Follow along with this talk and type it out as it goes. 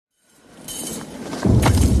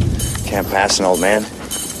can't pass an old man.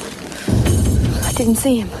 I didn't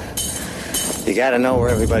see him. You gotta know where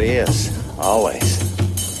everybody is. Always.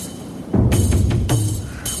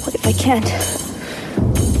 What if I can't?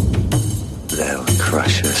 They'll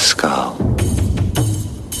crush your skull.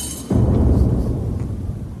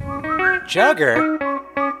 Jugger?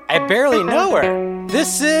 I barely know her.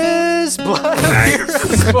 This is Blood of Heroes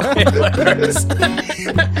Spoilers.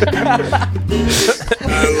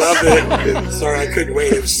 I love it. Sorry, I couldn't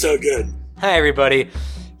wait. It was so good. Hi, everybody.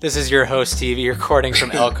 This is your host, Stevie, recording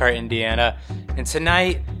from Elkhart, Indiana. And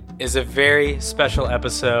tonight is a very special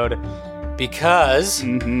episode because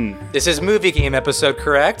this is movie game episode,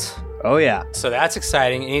 correct? Oh, yeah. So that's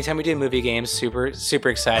exciting. Anytime we do movie games, super, super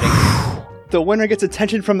exciting. The winner gets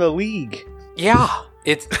attention from the league. Yeah.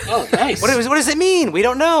 It's Oh, nice. What does it mean? We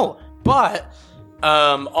don't know. But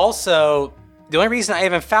also, the only reason I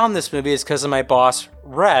haven't found this movie is because of my boss,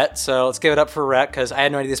 Rhett. So let's give it up for Rhett, because I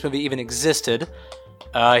had no idea this movie even existed.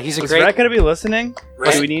 He's a Is great... Rhett going to be listening?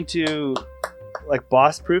 Rhett? Do we need to,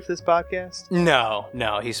 boss-proof this podcast?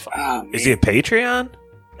 No, he's fine. Oh, Is he a Patreon?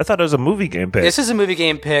 I thought it was a movie game pick. This is a movie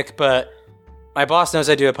game pick, but my boss knows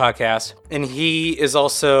I do a podcast, and he is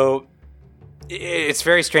also... It's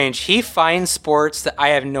very strange. He finds sports that I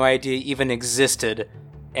have no idea even existed.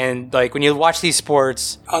 And, like, when you watch these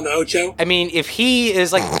sports... On the Ocho? I mean, if he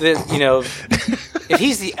is, like, if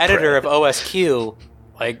he's the editor of OSQ,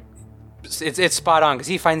 like, it's spot on, because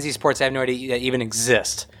he finds these sports I have no idea that even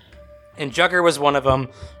exist. And Jugger was one of them,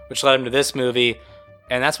 which led him to this movie,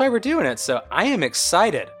 and that's why we're doing it. So I am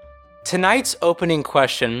excited. Tonight's opening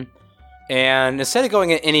question, and instead of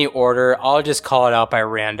going in any order, I'll just call it out by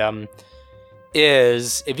random,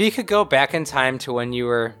 is if you could go back in time to when you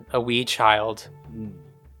were a wee child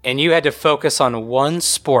and you had to focus on one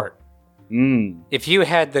sport, if you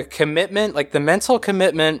had the commitment, like the mental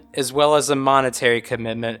commitment as well as the monetary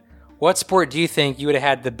commitment, what sport do you think you would have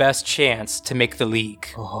had the best chance to make the league?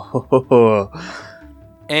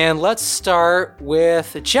 And let's start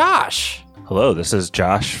with Josh. Hello, this is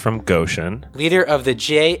Josh from Goshen. Leader of the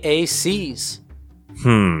JACs.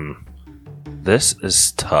 This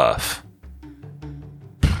is tough.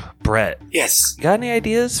 Brett, Yes. got any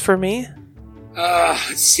ideas for me?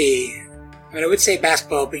 Let's see. I mean, I would say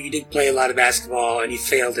basketball, but you did play a lot of basketball, and you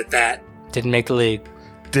failed at that. Didn't make the league.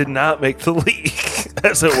 Did not make the league,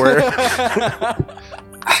 as it were.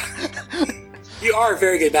 You are a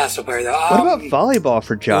very good basketball player, though. What about volleyball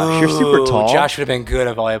for Josh? You're super tall. Josh would have been good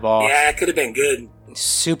at volleyball. Yeah, it could have been good.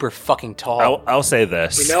 Super fucking tall. I'll say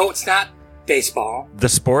this. We know it's not baseball. The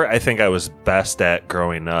sport I think I was best at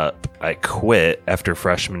growing up, I quit after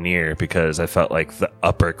freshman year because I felt like the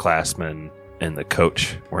upperclassmen and the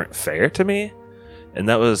coach weren't fair to me. And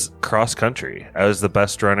that was cross country. I was the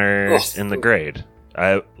best runner in the grade.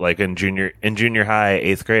 I like in junior high,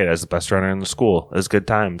 8th grade, I was the best runner in the school. It was good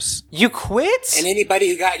times. You quit? And anybody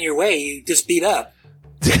who got in your way, you just beat up.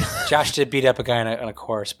 Josh did beat up a guy on a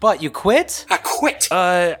course, but you quit? I quit.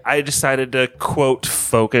 I decided to, quote,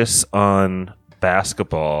 focus on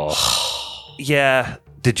basketball. Yeah.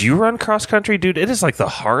 Did you run cross country? Dude, it is like the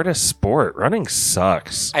hardest sport. Running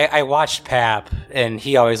sucks. I watched Pap, and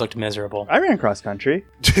he always looked miserable. I ran cross country.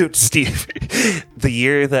 Dude, Steve, the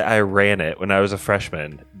year that I ran it, when I was a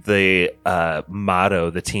freshman, the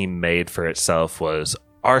motto the team made for itself was,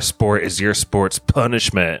 "Our sport is your sport's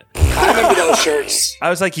punishment." I remember those shirts.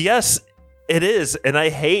 I was like, yes, it is, and I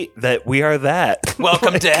hate that we are that.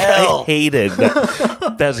 Welcome to hell. I hated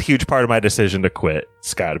that. That was a huge part of my decision to quit.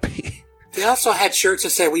 It's gotta be. They also had shirts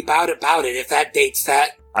that said, "We bout it, if that dates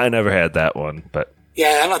that. I never had that one, but...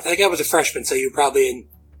 Yeah, I think I was a freshman, so you were probably in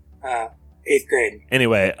 8th grade.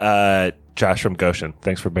 Anyway, Josh from Goshen,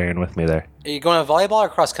 thanks for bearing with me there. Are you going to volleyball or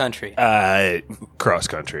cross country? Cross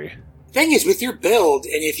country. Thing is, with your build,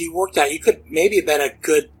 and if you worked out, you could maybe have been a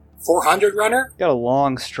good 400 runner. Got a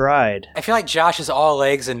long stride. I feel like Josh is all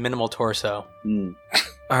legs and minimal torso.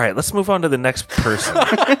 All right, let's move on to the next person.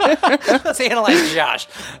 Let's analyze Josh.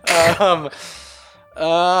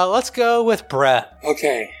 Let's go with Brett.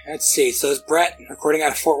 Okay, let's see. So it's Brett, recording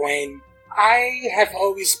out of Fort Wayne. I have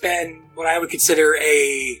always been what I would consider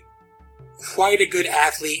quite a good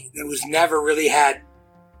athlete who's never really had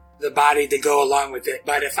the body to go along with it.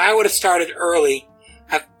 But if I would have started early,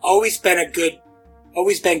 I've always been good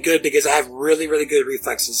because I have really, really good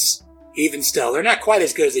reflexes. Even still, they're not quite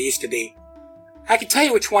as good as they used to be. I can tell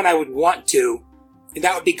you which one I would want to, and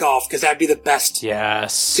that would be golf, because that'd be the best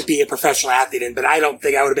Yes. to be a professional athlete in, but I don't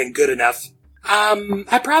think I would have been good enough.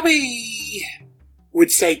 I probably would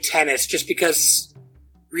say tennis, just because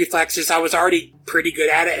reflexes, I was already pretty good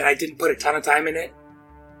at it, and I didn't put a ton of time in it.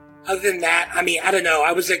 Other than that, I mean, I don't know,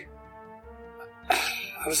 I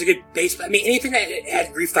I was a good baseball. I mean, anything that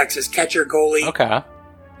had reflexes, catcher, goalie. Okay.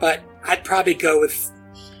 But I'd probably go with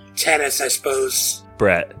tennis, I suppose.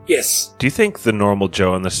 Brett, Yes. do you think the normal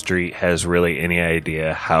Joe on the street has really any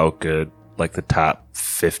idea how good, like, the top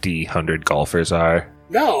 50, 100 golfers are?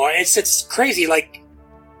 No, it's crazy. Like,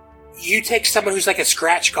 you take someone who's like a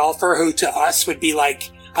scratch golfer who to us would be like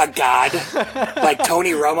a god. Like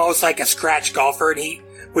Tony Romo's like a scratch golfer and he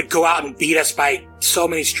would go out and beat us by so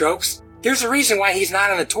many strokes. There's a reason why he's not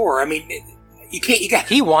on the tour. I mean,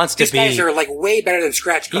 He wants to these be. guys are like way better than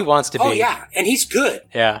scratch golfers. He wants to be. Oh yeah, and he's good.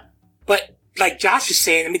 Yeah. But like Josh is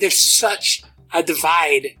saying, I mean, there's such a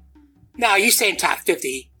divide. Now, you saying top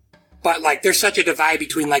 50, but like there's such a divide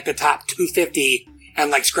between like the top 250 and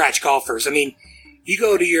like scratch golfers. I mean, you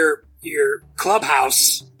go to your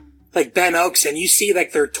clubhouse, like Ben Oaks, and you see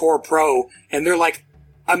like their tour pro, and they're like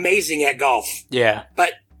amazing at golf. Yeah.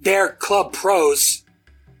 But they're club pros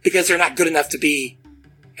because they're not good enough to be,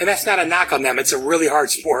 and that's not a knock on them. It's a really hard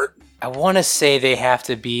sport. I want to say they have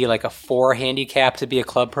to be like a 4 handicap to be a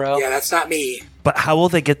club pro. Yeah, that's not me. But how will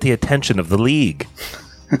they get the attention of the league?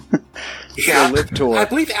 Yeah, The Live Tour. I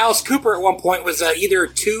believe Alice Cooper at one point was either a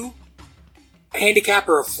 2 handicap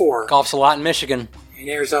or a 4 Golf's a lot in Michigan. in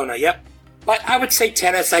Arizona. Yep. But I would say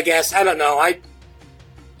tennis, I guess. I don't know.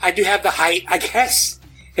 I do have the height. I guess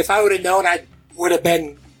if I would have known I would have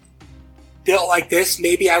been built like this,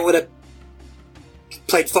 maybe I would have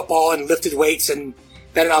played football and lifted weights and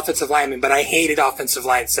been an offensive lineman, but I hated offensive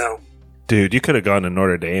line, so. Dude, you could have gone to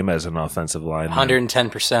Notre Dame as an offensive lineman.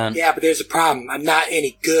 110%. Yeah, but there's a problem. I'm not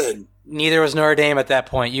any good. Neither was Notre Dame at that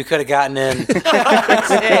point. You could have gotten in.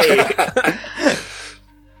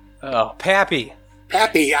 Oh, Pappy.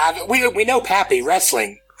 Pappy, we know Pappy,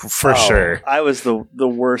 wrestling. For sure. I was the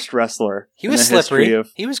worst wrestler. He was in the history slippery.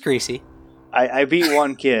 of- He was greasy. I beat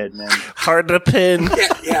one kid, man. Hard to pin.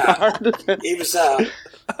 Yeah. He was, and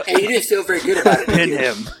he didn't feel very good about it. Pin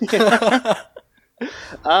him.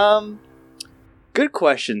 Good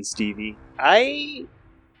question, Stevie. I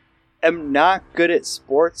am not good at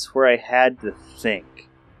sports where I had to think.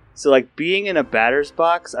 So, like, being in a batter's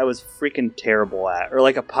box, I was freaking terrible at. Or,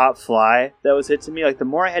 like, a pop fly that was hit to me. Like, the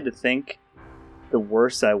more I had to think, the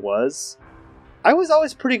worse I was. I was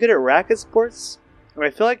always pretty good at racket sports. And I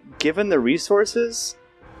feel like, given the resources,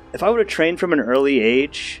 if I would have trained from an early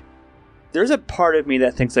age, there's a part of me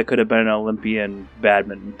that thinks I could have been an Olympian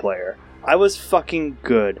badminton player. I was fucking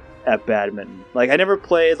good at badminton. Like, I never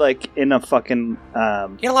played, like, in a fucking, You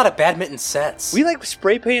had a lot of badminton sets. we, like,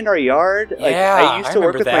 spray painted our yard. Like, Yeah, I used I to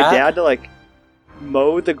work with remember my that. dad to, like,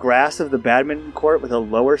 mow the grass of the badminton court with a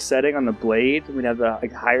lower setting on the blade. We'd have the,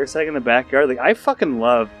 like, higher setting in the backyard. Like, I fucking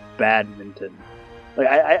love badminton. Like,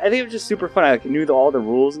 I think it was just super fun. I, like, knew all the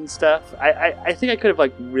rules and stuff. I think I could have,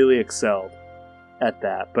 like, really excelled at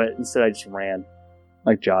that, but instead I just ran,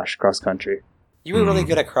 like Josh, cross country. You were really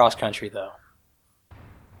good at cross country, though.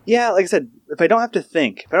 Yeah, like I said, if I don't have to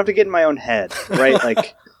think, if I don't have to get in my own head, right?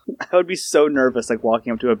 Like, I would be so nervous, like,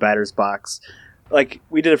 walking up to a batter's box. Like,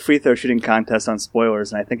 we did a free throw shooting contest on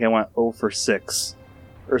Spoilers, and I think I went 0 for 6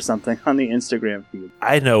 or something on the Instagram feed.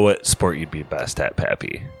 I know what sport you'd be best at,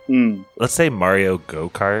 Pappy. Let's say Mario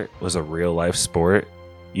Go-Kart was a real-life sport.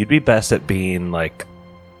 You'd be best at being, like,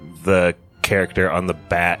 the character on the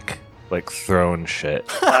back, like, throwing shit.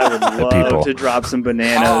 I would love people. to drop some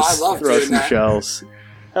bananas, Oh, I love throw doing some that. shells.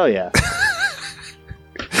 Hell yeah.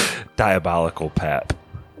 Diabolical Pap.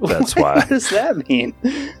 That's What why. does that mean?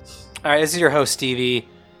 All right, this is your host, Stevie.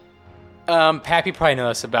 Pappy probably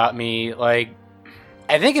knows this about me. Like,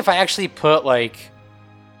 I think if I actually put, like,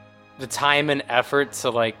 the time and effort to,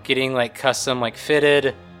 like, getting, like, custom, like,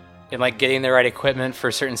 fitted and, like, getting the right equipment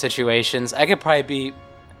for certain situations, I could probably be...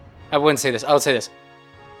 I wouldn't say this. I would say this.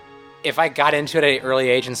 If I got into it at an early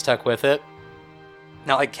age and stuck with it,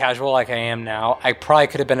 not, like, casual like I am now, I probably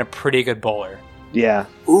could have been a pretty good bowler. Yeah.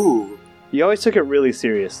 Ooh. You always took it really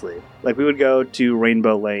seriously. Like, we would go to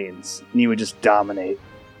Rainbow Lanes, and you would just dominate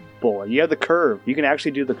bowling. You have the curve. You can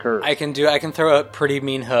actually do the curve. I can throw a pretty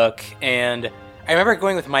mean hook, and I remember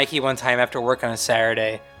going with Mikey one time after work on a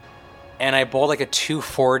Saturday, and I bowled like a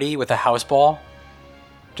 240 with a house ball,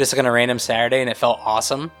 just like on a random Saturday, and it felt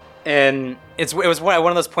awesome. And it was one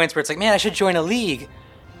of those points where it's like, man, I should join a league,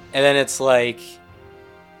 and then it's like,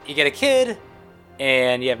 you get a kid,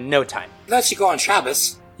 and you have no time. Unless you go on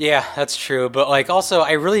Shabbos. Yeah, that's true, but like also,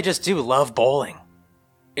 I really just do love bowling.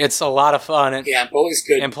 It's a lot of fun, and Yeah, bowling's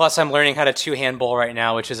good. and plus, I'm learning how to two-hand bowl right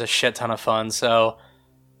now, which is a shit ton of fun. So,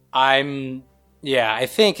 I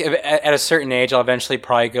think at a certain age, I'll eventually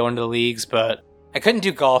probably go into the leagues, but I couldn't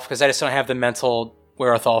do golf because I just don't have the mental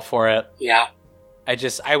wherewithal for it. Yeah.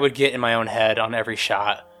 I would get in my own head on every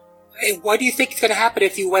shot. Hey, what do you think is going to happen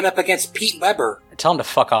if you went up against Pete Weber? Tell him to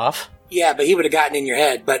fuck off. Yeah, but he would have gotten in your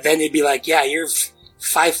head. But then they'd be like, yeah, you're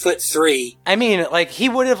 5'3". I mean, like, he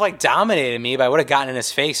would have, like, dominated me, but I would have gotten in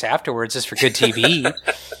his face afterwards just for good TV.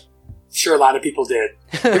 Sure, a lot of people did.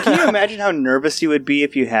 But can you imagine how nervous you would be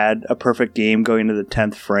if you had a perfect game going to the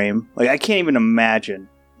 10th frame? Like, I can't even imagine.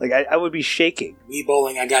 Like, I would be shaking. Me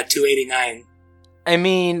bowling, I got 289. I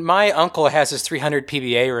mean, my uncle has his 300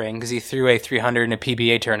 PBA ring because he threw a 300 in a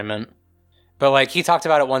PBA tournament. But, like, he talked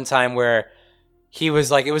about it one time where he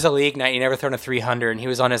was like, it was a league night, he never thrown a 300, and he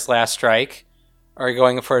was on his last strike, or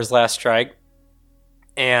going for his last strike.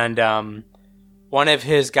 And one of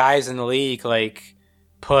his guys in the league, like,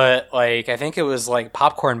 put, like, I think it was, like,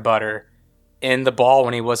 popcorn butter in the ball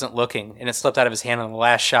when he wasn't looking, and it slipped out of his hand on the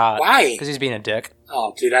last shot. Why? Because he's being a dick.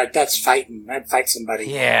 Oh, dude, that's fighting. I'd fight somebody.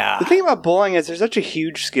 Yeah. The thing about bowling is there's such a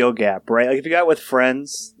huge skill gap, right? Like, if you got with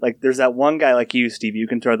friends, like, there's that one guy like you, Steve, you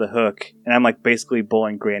can throw the hook, and I'm, like, basically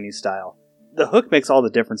bowling granny style. The hook makes all the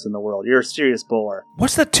difference in the world. You're a serious bowler.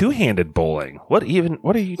 What's the two-handed bowling? What are you A lot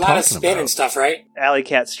of talking spin about? and stuff, right? Alley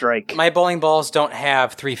cat strike. My bowling balls don't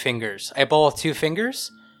have 3 fingers. I bowl with 2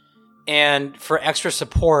 fingers, and for extra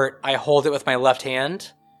support, I hold it with my left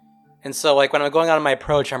hand. And so, like, when I'm going on my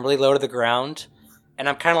approach, I'm really low to the ground, and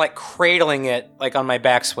I'm kind of, like, cradling it, like, on my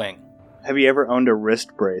backswing. Have you ever owned a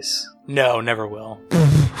wrist brace? No, never will.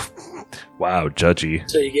 Wow, judgy.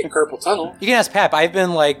 So you get carpal tunnel. You can ask Pap. I've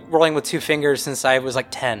been, like, rolling with 2 fingers since I was, like,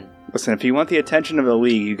 10. Listen, if you want the attention of the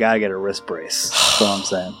league, you gotta get a wrist brace. That's all I'm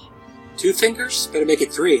saying. 2 fingers? Better make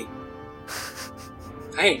it 3.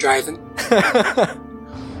 I ain't driving.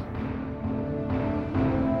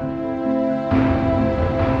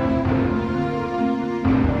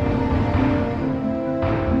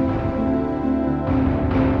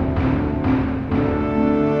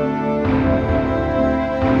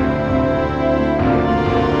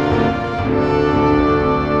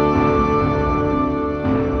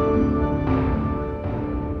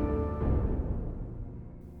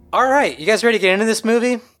 All right, you guys ready to get into this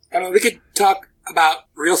movie? I mean, we could talk about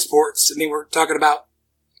real sports. I mean, we're talking about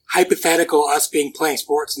hypothetical us being playing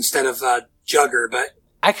sports instead of Jugger, but...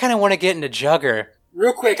 I kind of want to get into Jugger.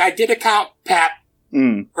 Real quick, I did a count, Pap.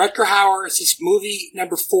 Mm. Rutger Hauer is his movie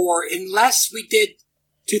number 4, unless we did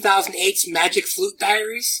 2008's Magic Flute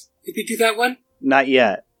Diaries. Did we do that one? Not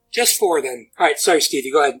yet. Just 4 then. Alright, sorry,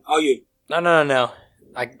 Stevie, go ahead. All you. No.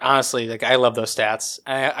 Honestly, like, I love those stats.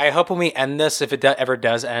 I hope when we end this, if it ever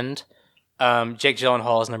does end, Jake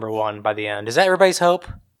Gyllenhaal is number 1 by the end. Is that everybody's hope?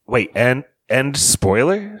 Wait, end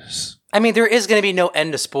spoilers? I mean, there is going to be no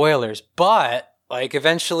end to spoilers, but, like,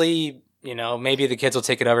 eventually, you know, maybe the kids will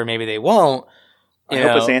take it over, maybe they won't. I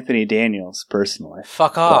hope it's Anthony Daniels, personally.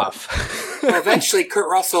 Fuck off. Well, eventually, Kurt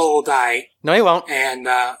Russell will die. No, he won't. And,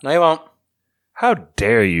 No, he won't. How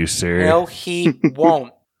dare you, sir? No, he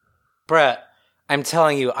won't. Brett, I'm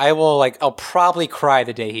telling you, I'll probably cry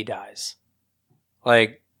the day he dies.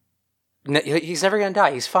 Like, he's never going to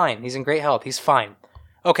die. He's fine. He's in great health. He's fine.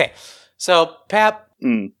 Okay, so, Pap,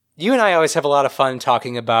 you and I always have a lot of fun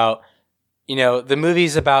talking about, you know, the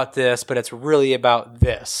movie's about this, but it's really about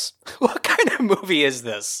this. What kind of movie is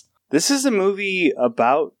this? This is a movie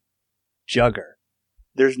about Jugger.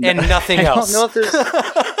 There's And nothing else. I don't know if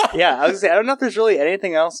there's... Yeah, I was gonna say, I don't know if there's really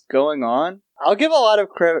anything else going on. I'll give a lot of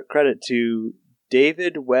credit to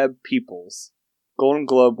David Webb Peoples, Golden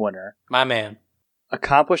Globe winner. My man.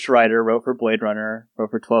 Accomplished writer, wrote for Blade Runner,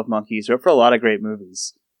 wrote for 12 Monkeys, wrote for a lot of great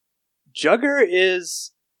movies. Jugger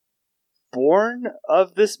is born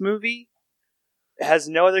of this movie, has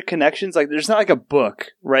no other connections. Like, there's not like a book,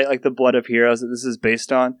 right? Like The Blood of Heroes that this is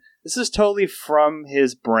based on. This is totally from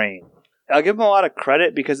his brain. I'll give him a lot of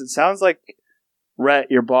credit because it sounds like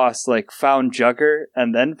Rhett, your boss, like, found Jugger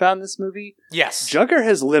and then found this movie. Yes. Jugger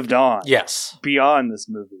has lived on. Yes. Beyond this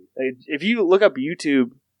movie. If you look up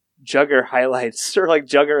YouTube Jugger highlights or like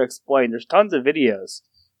Jugger explained, there's tons of videos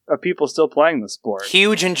of people still playing the sport.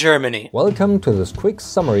 Huge in Germany. Welcome to this quick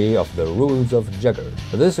summary of the rules of Jugger.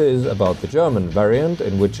 This is about the German variant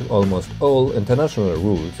in which almost all international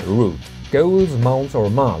rules root. Goals, mounts or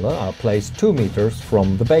mala are placed 2 meters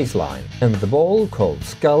from the baseline, and the ball, called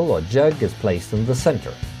skull or jug, is placed in the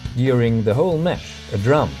center. During the whole match, a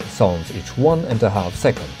drum sounds each 1.5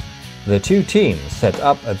 seconds. The 2 teams set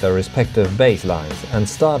up at their respective baselines and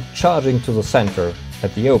start charging to the center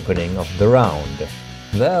at the opening of the round.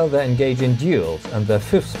 There they engage in duels, and the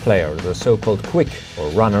 5th player, the so-called quick or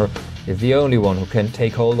runner, is the only one who can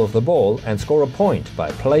take hold of the ball and score a point by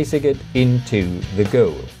placing it into the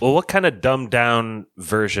goal. Well, what kind of dumbed-down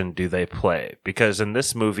version do they play? Because in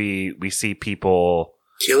this movie, we see people...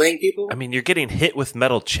 killing people? I mean, you're getting hit with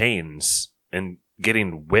metal chains and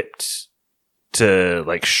getting whipped to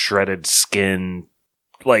like shredded skin.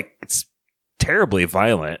 Like, it's terribly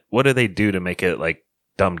violent. What do they do to make it like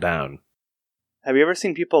dumbed down? Have you ever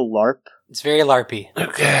seen people LARP? It's very LARPy.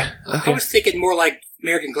 Okay. I was thinking more like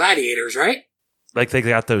American Gladiators, right? Like they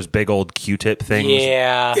got those big old Q-tip things.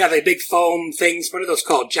 Yeah. Yeah, the big foam things. What are those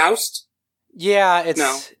called? Joust? Yeah,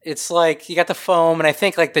 No. it's like you got the foam, and I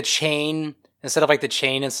think like the chain, instead of like the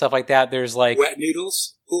chain and stuff like that, there's like Wet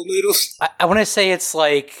noodles? Pool noodles? I want to say it's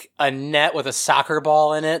like a net with a soccer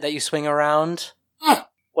ball in it that you swing around. Huh.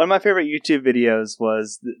 One of my favorite YouTube videos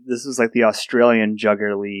was, this was like the Australian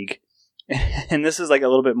Jugger League. And this is like a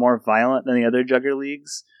little bit more violent than the other Jugger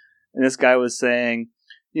Leagues. And this guy was saying,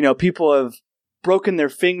 you know, people have broken their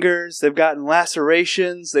fingers, they've gotten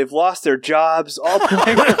lacerations, they've lost their jobs, all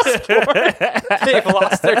playing the sport. They've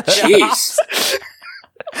lost their Jeez.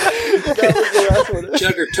 That was the last one.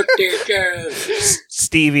 Jugger took their jobs.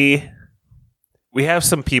 Stevie, we have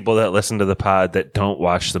some people that listen to the pod that don't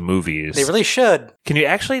watch the movies. They really should. Can you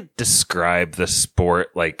actually describe the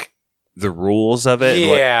sport, like the rules of it?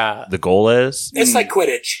 Yeah. And what the goal is? It's like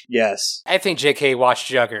Quidditch. Yes. I think JK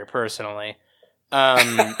watched Jugger personally.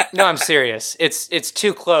 No, I'm serious. It's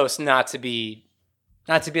too close not to be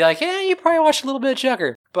like, yeah, you probably watched a little bit of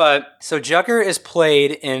Jugger. But so Jugger is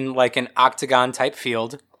played in like an octagon type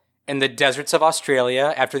field in the deserts of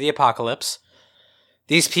Australia after the apocalypse.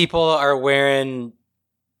 These people are wearing,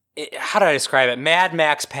 how do I describe it? Mad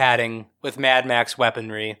Max padding with Mad Max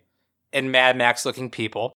weaponry and Mad Max looking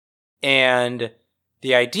people. And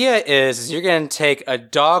the idea is you're going to take a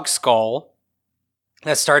dog skull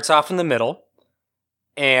that starts off in the middle,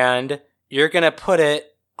 and you're going to put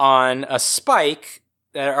it on a spike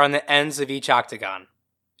that are on the ends of each octagon.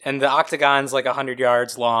 And the octagon's like 100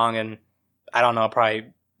 yards long and, I don't know, probably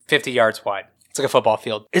 50 yards wide. It's like a football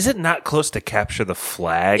field. Is it not close to capture the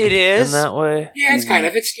flag? It is. In that way? Yeah, it's kind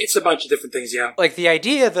of. It's a bunch of different things, yeah. Like, the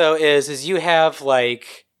idea, though, is you have,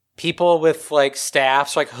 like, people with, like,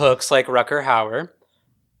 staffs, like hooks, like Rutger Hauer.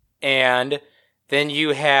 And then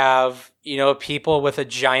you have, you know, people with a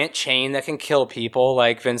giant chain that can kill people,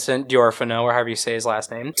 like Vincent D'Orfino, or however you say his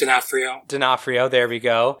last name. D'Onofrio, there we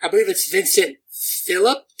go. I believe it's Vincent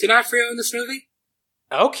Philip D'Onofrio in this movie.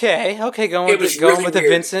 Okay, going with the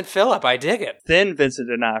Vincent Philip. I dig it. Thin Vincent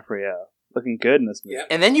D'Onofrio. Looking good in this movie. Yep.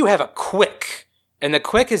 And then you have a Quick. And the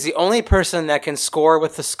Quick is the only person that can score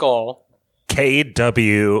with the skull.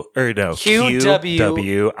 QWIK.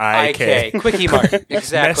 Quickie Mart.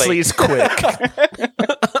 Exactly. Nestle's Quick.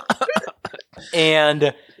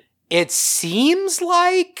 And it seems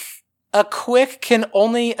like a Quick can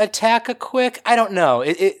only attack a Quick. I don't know.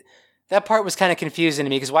 That part was kind of confusing to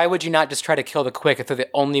me, because why would you not just try to kill the Quick if they're the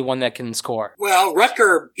only one that can score? Well,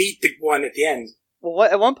 Rutger beat the one at the end.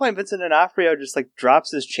 Well, at one point, Vincent D'Onofrio just like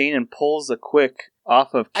drops his chain and pulls the Quick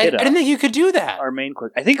off of I Kidda. didn't think you could do that. Our main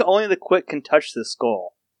Quick. I think only the Quick can touch the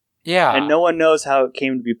skull. Yeah. And no one knows how it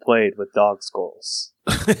came to be played with dog skulls.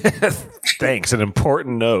 Thanks. An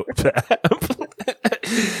important note.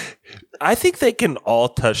 I think they can all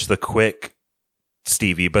touch the Quick,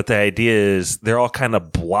 Stevie, but the idea is they're all kind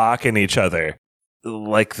of blocking each other.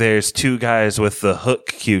 Like there's two guys with the hook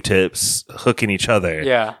Q-tips hooking each other.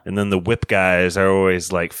 Yeah. And then the whip guys are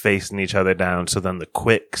always like facing each other down. So then the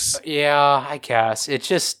Quicks. Yeah, I guess. It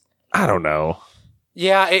just... I don't know.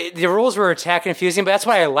 Yeah, the rules were confusing, but that's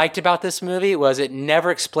what I liked about this movie, was it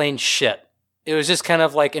never explained shit. It was just kind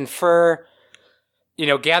of like infer, you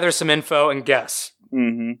know, gather some info and guess.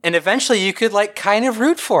 Mm-hmm. And eventually you could like kind of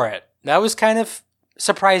root for it. That was kind of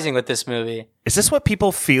surprising with this movie. Is this what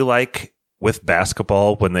people feel like with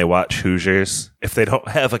basketball when they watch Hoosiers? If they don't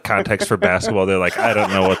have a context for basketball, they're like, I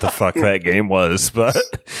don't know what the fuck that game was, but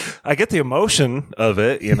I get the emotion of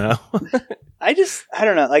it, you know? I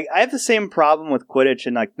don't know. Like, I have the same problem with Quidditch,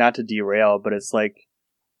 and like, not to derail, but it's like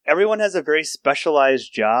everyone has a very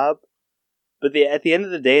specialized job, but at the end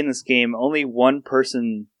of the day in this game, only one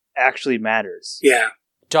person actually matters. Yeah.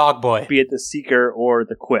 Dog boy. Be it the Seeker or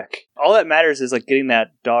the Quick. All that matters is like getting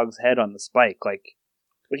that dog's head on the spike. Like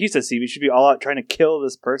you said, Steve, you should be all out trying to kill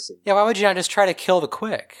this person. Yeah, why would you not just try to kill the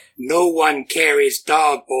Quick? No one carries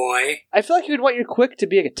dog boy. I feel like you would want your Quick to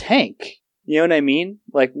be like a tank. You know what I mean?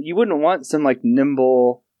 Like, you wouldn't want some like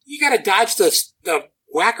nimble... You gotta dodge the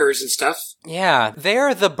whackers and stuff. Yeah,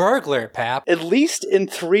 they're the burglar, Pap. At least in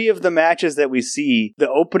 3 of the matches that we see, the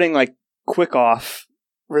opening like Quick off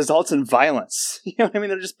results in violence. You know what I mean?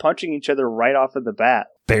 They're just punching each other right off of the bat.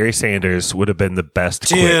 Barry Sanders would have been the best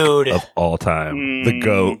Dude. Quick of all time. The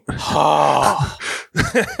GOAT. Oh.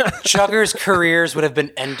 Juggers' careers would have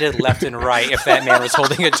been ended left and right if that man was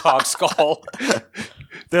holding a dog skull.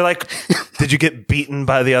 They're like, did you get beaten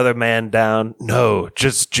by the other man down? No,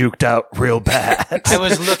 just juked out real bad. I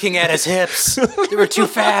was looking at his hips. They were too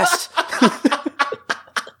fast.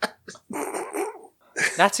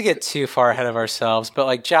 Not to get too far ahead of ourselves, but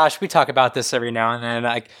like Josh, we talk about this every now and then.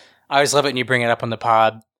 I always love it when you bring it up on the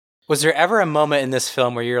pod. Was there ever a moment in this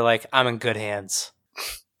film where you're like, I'm in good hands?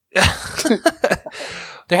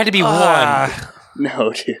 There had to be one.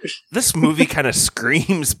 No, dude. This movie kind of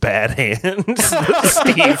screams bad hands,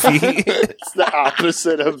 Stevie. It's the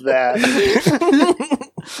opposite of that.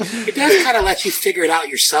 It does kind of let you figure it out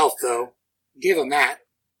yourself, though. Give them that.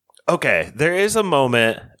 Okay, there is a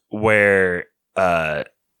moment where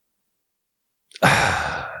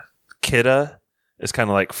Kidda is kind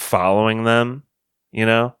of like following them, you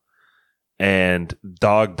know? And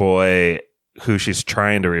Dog Boy, who she's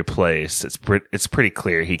trying to replace, it's pretty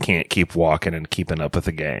clear he can't keep walking and keeping up with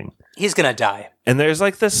the gang. He's gonna die. And there's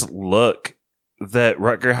like this look that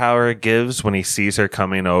Rutger Hauer gives when he sees her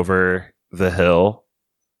coming over the hill,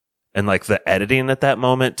 and like the editing at that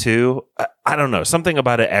moment too. I don't know, something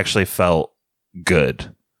about it actually felt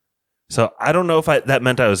good. So I don't know if that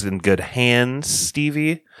meant I was in good hands,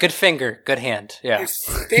 Stevie. Good finger, good hand. Yeah.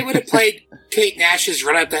 If they would have played Kate Nash's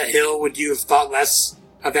Run Up That Hill, would you have thought less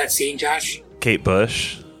of that scene, Josh? Kate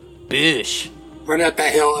Bush. Bish. Run Up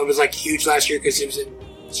That Hill, it was like huge last year because it was in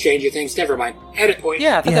Stranger Things. Never mind. Edit point.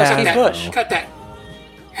 Yeah, I thought that was Kate Bush. Cut that.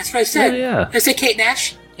 That's what I said. Yeah. Did I say Kate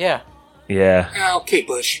Nash? Yeah. Yeah. Oh, Kate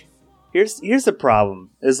Bush. Here's the problem.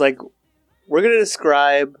 Is like, we're going to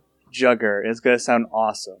describe Jugger, and it's going to sound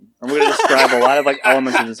awesome. And we're going to describe a lot of like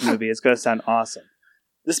elements of this movie. It's going to sound awesome.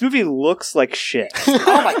 This movie looks like shit.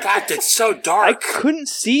 Oh my god, that's so I dark. couldn't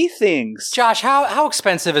see things. Josh, how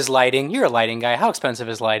expensive is lighting? You're a lighting guy. How expensive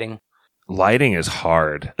is lighting? Lighting is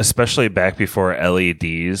hard, especially back before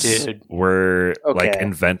LEDs were like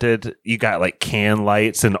invented. You got like can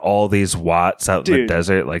lights and all these watts out in the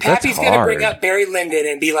desert. Like Pappy's that's hard. gonna bring up Barry Lyndon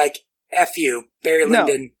and be like, F you. Barry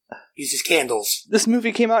Lyndon uses candles. This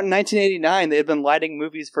movie came out in 1989. They had been lighting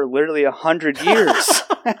movies for literally 100 years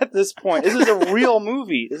at this point. This is a real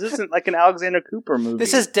movie. This isn't like an Alexander Cooper movie.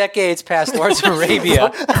 This is decades past Lawrence of Arabia.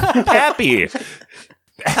 Pappy.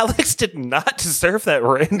 Alex did not deserve that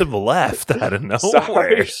random left out of nowhere.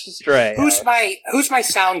 Sorry, stray. Who's my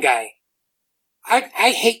sound guy?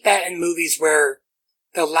 I hate that in movies where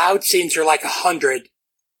the loud scenes are like 100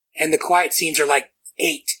 and the quiet scenes are like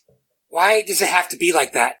 8. Why does it have to be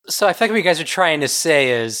like that? So I think what you guys are trying to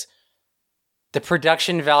say is the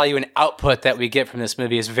production value and output that we get from this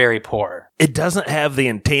movie is very poor. It doesn't have the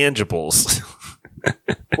intangibles.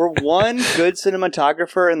 We're one good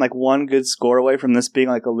cinematographer and like one good score away from this being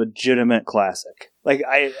like a legitimate classic. Like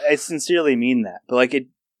I sincerely mean that. But like it,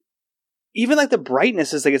 even like the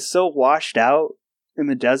brightness is like it's so washed out in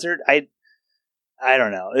the desert. I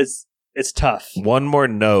don't know. It's tough. One more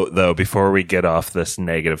note though before we get off this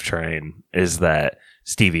negative train is that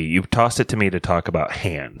Stevie, you tossed it to me to talk about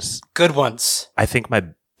hands. Good ones. I think my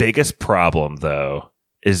biggest problem though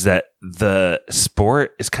is that the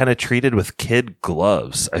sport is kind of treated with kid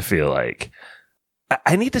gloves, I feel like.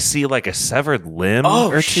 I need to see like a severed limb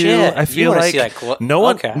or two. Shit. I feel like no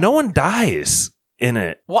one dies in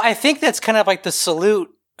it. Well, I think that's kind of like the salute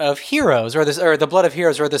of heroes, or the blood of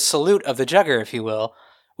heroes, or the salute of the Jugger, if you will,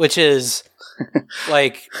 which is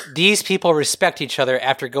like these people respect each other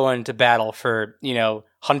after going to battle for,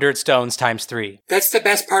 100 stones times 3. That's the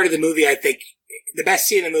best part of the movie, I think. The best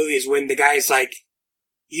scene in the movie is when the guy's like,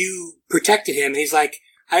 you protected him, and he's like,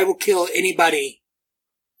 I will kill anybody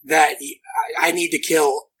that I need to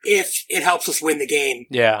kill if it helps us win the game.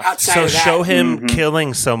 Yeah. Outside so of that, show him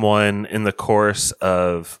killing someone in the course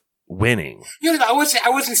of winning. I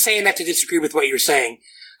wasn't saying that to disagree with what you're saying.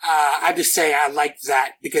 I'm just saying I like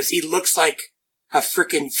that because he looks like a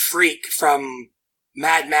freaking freak from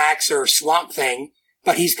Mad Max or Swamp Thing,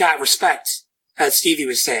 but he's got respect, as Stevie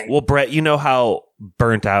was saying. Well, Brett, you know how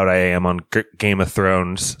burnt out I am on Game of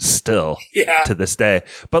Thrones still to this day.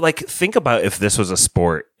 But like, think about if this was a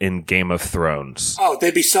sport in Game of Thrones. Oh,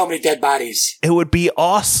 there'd be so many dead bodies. It would be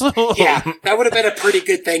awesome. Yeah, that would have been a pretty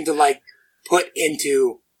good thing to like put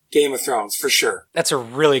into Game of Thrones for sure. That's a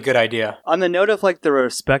really good idea. On the note of like the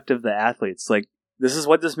respect of the athletes, like this is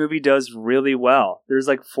what this movie does really well. There's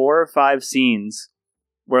like 4 or 5 scenes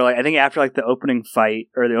where like I think after like the opening fight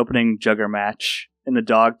or the opening Jugger match in the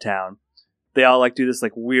dog town, they all like do this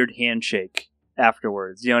like weird handshake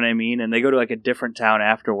afterwards. You know what I mean? And they go to like a different town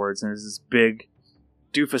afterwards, and there's this big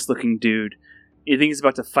doofus looking dude. You think he's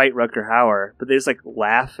about to fight Rutger Hauer, but they just like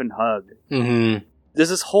laugh and hug. Mm-hmm. There's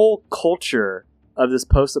this whole culture of this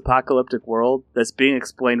post-apocalyptic world that's being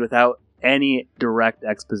explained without any direct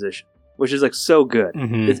exposition. which is like so good.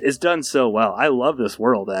 Mhm. It's done so well. I love this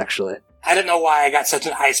world, actually. I don't know why I got such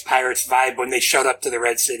an Ice Pirates vibe when they showed up to the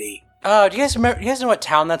Red City. Oh, do you guys remember? You guys know what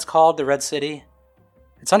town that's called? The Red City.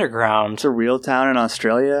 It's underground. It's a real town in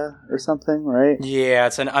Australia or something, right? Yeah,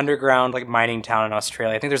 it's an underground like mining town in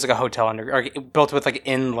Australia. I think there's like a hotel built with like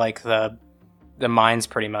in like the mines,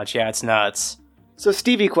 pretty much. Yeah, it's nuts. So,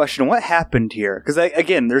 Stevie, question: what happened here? Because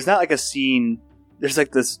again, there's not like a scene. There's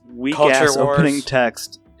like this weak ass Culture wars. opening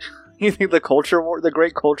text. You think the culture war, the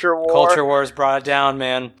Great Culture War? Culture Wars brought it down,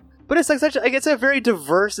 man. But it's like it's a very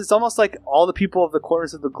diverse. It's almost like all the people of the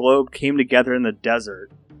corners of the globe came together in the desert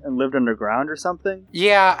and lived underground or something.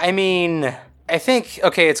 Yeah, I mean, I think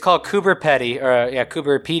it's called Coober Pedy, or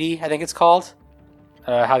Coober Pedy, I think it's called.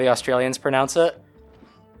 How the Australians pronounce it.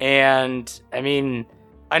 And I mean,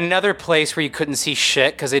 another place where you couldn't see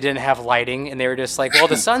shit because they didn't have lighting, and they were just like, well,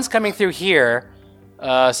 the sun's coming through here,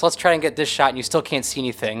 so let's try and get this shot, and you still can't see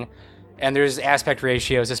anything. And there's aspect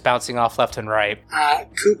ratios just bouncing off left and right.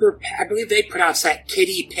 Cooper, I believe they pronounce that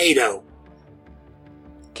Kitty Pato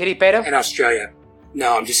Kitty Pato? in Australia.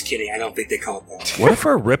 No, I'm just kidding. I don't think they call it that. What if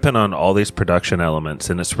we're ripping on all these production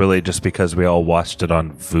elements and it's really just because we all watched it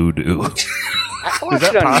on Vudu? I watched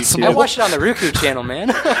that it on possible? YouTube. I watched it on the Roku channel,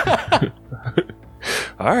 man.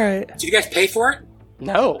 All right. Did you guys pay for it?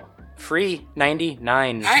 No. Free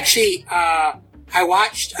 99. Actually, I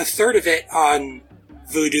watched a third of it on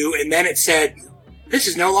Vudu, and then it said, this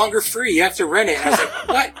is no longer free. You have to rent it. And I was like,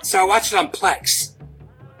 what? So I watched it on Plex.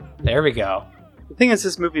 There we go. The thing is,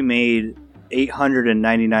 this movie made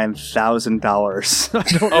 $899,000. I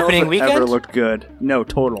don't know Opening if it weekend? ever looked good. No,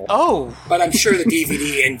 total. Oh, But I'm sure the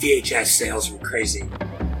DVD and VHS sales were crazy.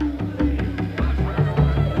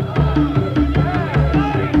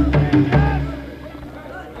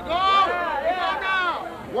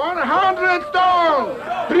 Stones!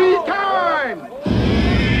 3 times!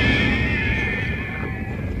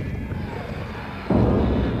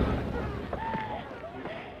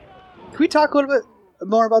 Can we talk a little bit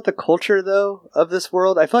more about the culture, though, of this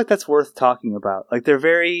world? I feel like that's worth talking about. Like, they're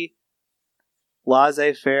very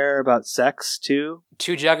laissez-faire about sex, too.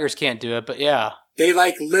 2 juggers can't do it, but yeah. They,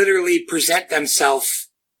 like, literally present themselves.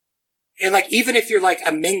 And, like, even if you're, like,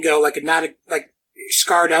 a mingo, like,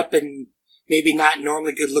 scarred up and maybe not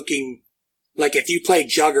normally good looking, like, if you play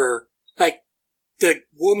Jugger, like, the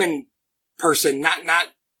woman person, not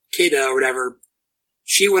Kidda or whatever,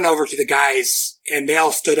 she went over to the guys and they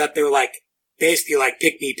all stood up. They were like, basically like,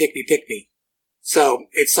 pick me, pick me, pick me. So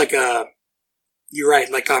it's like you're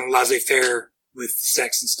right, like on laissez-faire with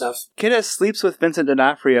sex and stuff. Kidda sleeps with Vincent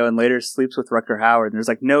D'Onofrio and later sleeps with Rutger Hauer, and there's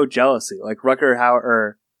like no jealousy. Like Rutger Hauer,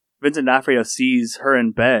 or Vincent D'Onofrio sees her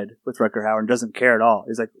in bed with Rutger Hauer and doesn't care at all.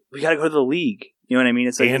 He's like, we gotta go to the league. You know what I mean?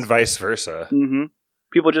 It's like, And vice versa. Mm-hmm.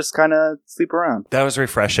 People just kind of sleep around. That was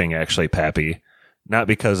refreshing, actually, Pappy. Not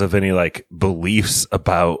because of any like beliefs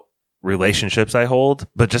about relationships I hold,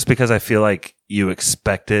 but just because I feel like you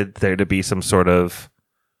expected there to be some sort of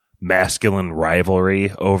masculine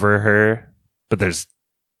rivalry over her, but there's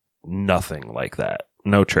nothing like that.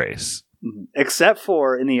 No trace. Mm-hmm. Except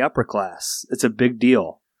for in the upper class. It's a big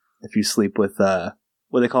deal if you sleep with, what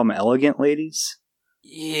do they call them, elegant ladies?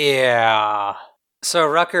 Yeah. So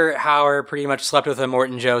Rutger Hauer pretty much slept with a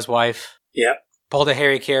Morton Joe's wife. Yep. Pulled a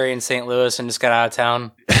Harry Carey in St. Louis and just got out of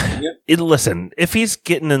town. Listen, if he's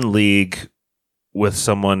getting in league with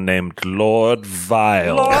someone named Lord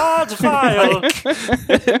Vile, like,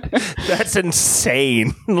 that's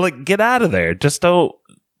insane. Like, get out of there. Just don't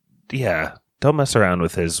mess around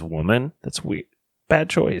with his woman. That's weird. Bad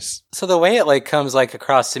choice. So the way it like comes like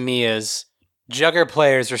across to me is Jugger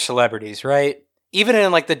players are celebrities, right? Even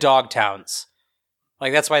in like the dog towns.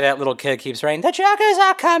 Like that's why that little kid keeps writing, "The Juggers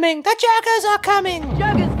are coming! The Juggers are coming!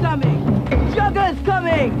 Juggers coming! Juggers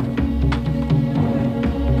coming!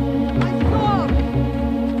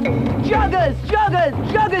 I saw them!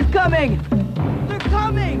 Juggers coming! They're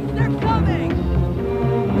coming! They're coming!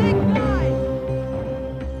 Big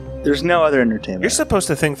guys! There's no other entertainment. You're supposed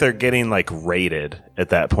to think they're getting like rated at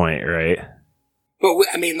that point, right? But we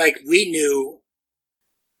knew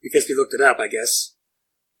because we looked it up, I guess.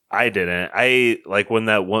 I didn't. I like when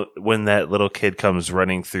that little kid comes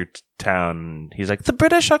running through town. He's like, "The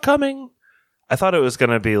British are coming." I thought it was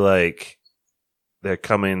gonna be like they're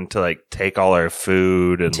coming to like take all our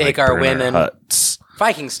food and Take like, our burn women. huts.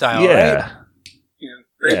 Viking style, Yeah.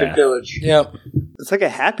 right? Raven Village. Yep. It's like a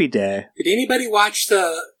happy day. Did anybody watch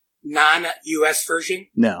the non-US version?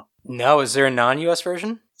 No. No, is there a non-US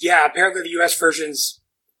version? Yeah, apparently the US version's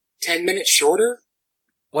 10 minutes shorter.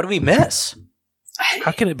 What did we miss?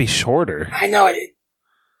 How can it be shorter? I know it.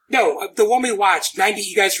 No, the one we watched, 90.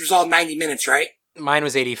 You guys resolved 90 minutes, right? Mine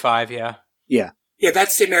was 85, yeah. Yeah. Yeah,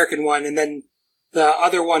 that's the American one, and then the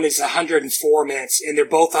other one is 104 minutes, and they're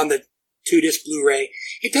both on the 2-disc Blu-ray.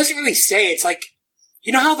 It doesn't really say. It's like,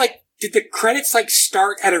 you know how, like, did the credits, like,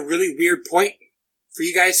 start at a really weird point for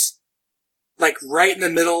you guys? Like, right in the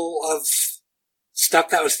middle of stuff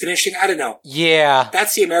that was finishing? I don't know. Yeah.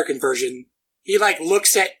 That's the American version. He, like,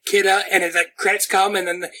 looks at Kidda, and the credits come, and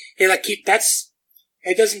then they, like, it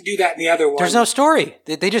doesn't do that in the other one. There's no story.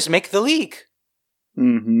 They just make the leak.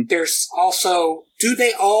 Mm-hmm. There's also, do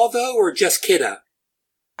they all, though, or just Kidda?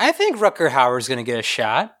 I think Rutger Hauer is going to get a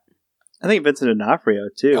shot. I think Vincent D'Onofrio,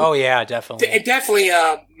 too. Oh, yeah, definitely. Definitely,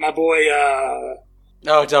 my boy,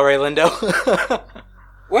 Oh, Del Rey Lindo.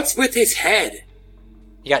 What's with his head?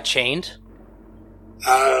 You got chained?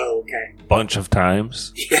 Oh, okay. Bunch of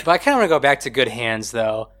times. Yeah. But I kind of want to go back to Good Hands,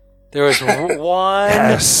 though. There was one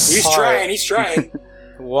Yes. He's trying.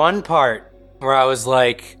 one part where I was,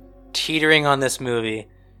 like, teetering on this movie.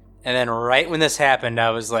 And then right when this happened,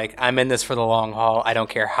 I was like, I'm in this for the long haul. I don't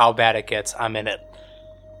care how bad it gets. I'm in it.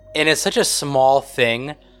 And it's such a small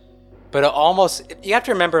thing, but it almost, you have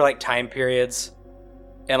to remember, like, time periods.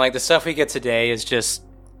 And, like, the stuff we get today is just,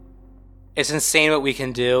 it's insane what we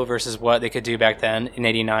can do versus what they could do back then in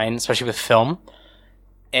 89, especially with film.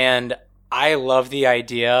 And I love the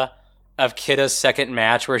idea of Kidda's second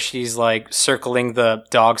match where she's, like, circling the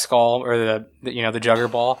dog skull or the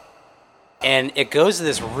jugger ball. And it goes to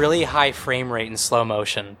this really high frame rate in slow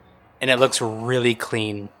motion. And it looks really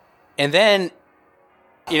clean. And then,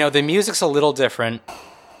 the music's a little different.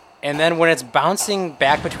 And then when it's bouncing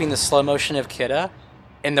back between the slow motion of Kidda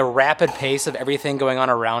and the rapid pace of everything going on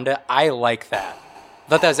around it, I like that. I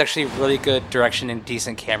thought that was actually really good direction and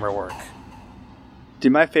decent camera work.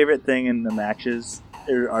 Dude, my favorite thing in the matches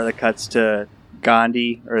are the cuts to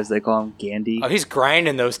Gandhi, or as they call him, Gandhi. Oh, he's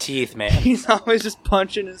grinding those teeth, man. He's always just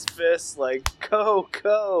punching his fists like, go,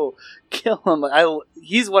 kill him.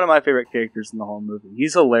 He's one of my favorite characters in the whole movie.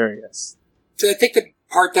 He's hilarious. So I think the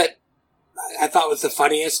part that I thought was the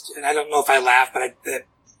funniest, and I don't know if I laughed, but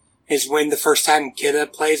is when the first time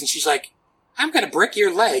Kidda plays and she's like, I'm gonna break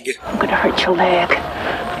your leg. I'm gonna hurt your leg.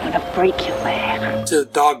 I'm gonna break your leg. To the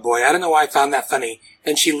dog boy. I don't know why I found that funny.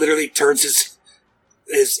 And she literally turns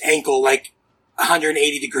his ankle like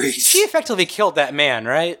 180 degrees. She effectively killed that man,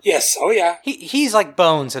 right? Yes. Oh, yeah. He's like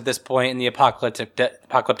Bones at this point in the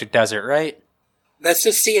apocalyptic desert, right? Let's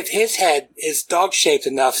just see if his head is dog-shaped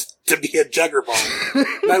enough to be a jugger ball.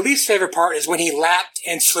 My least favorite part is when he lapped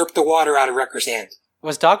and slurped the water out of Wrecker's hand.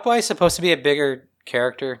 Was Dogboy supposed to be a bigger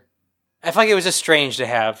character? I feel like it was just strange to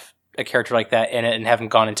have a character like that in it and have him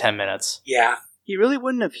gone in 10 minutes. Yeah. He really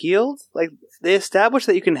wouldn't have healed? Like, they established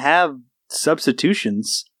that you can have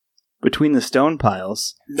substitutions between the stone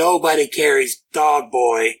piles. Nobody carries Dog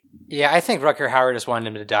Boy. Yeah, I think Rutger Hauer just wanted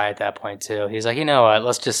him to die at that point, too. He's like, you know what,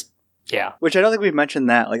 let's just, yeah. Which I don't think we've mentioned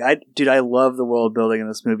that. Like, I love the world building in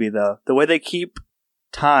this movie, though. The way they keep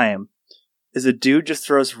time is a dude just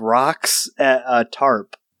throws rocks at a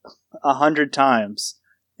tarp 100 times.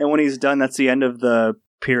 And when he's done, that's the end of the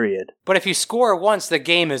period. But if you score once, the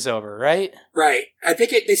game is over, right? Right. I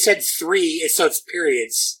think they said 3, so it's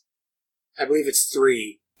periods. I believe it's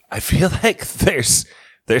 3. I feel like there's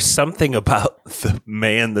something about the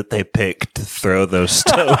man that they picked to throw those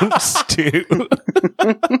stones to.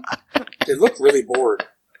 They look really bored.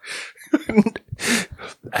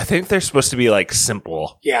 I think they're supposed to be like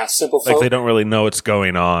simple. Yeah, simple Like folk. they don't really know what's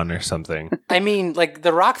going on or something. I mean, like,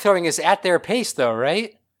 the rock throwing is at their pace, though,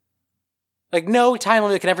 right? Like, no time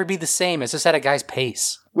limit can ever be the same. It's just at a guy's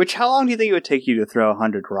pace. Which, how long do you think it would take you to throw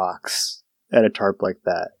 100 rocks at a tarp like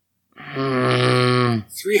that?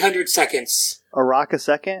 300 seconds. A rock a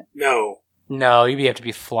second? No. No, you'd have to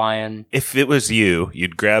be flying. If it was you,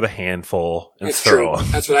 you'd grab a handful and That's throw true.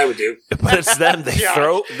 them. That's what I would do. But it's them.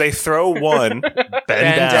 They throw one, bend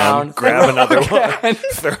down, down, grab another again. one,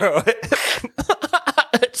 throw it.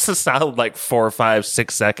 It's a solid like 4, 5,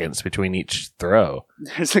 6 seconds between each throw.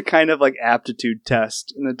 There's a kind of like aptitude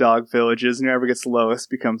test in the dog villages, and whoever gets lowest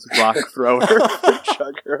becomes rock thrower for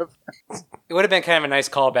Jugger. It would have been kind of a nice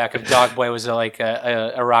callback if Dogboy was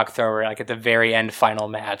a rock thrower, like at the very end final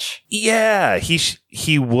match. Yeah,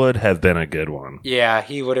 he would have been a good one. Yeah,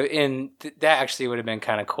 he would have. And that actually would have been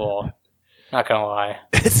kind of cool. Not gonna lie.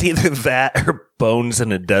 It's either that or Bones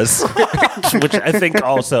in a Desert, which I think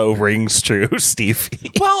also rings true,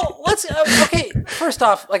 Stevie. Well, let's. Okay, first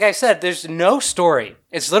off, like I said, there's no story.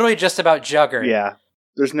 It's literally just about Jugger. Yeah,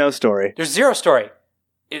 there's no story. There's zero story.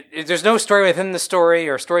 There's no story within the story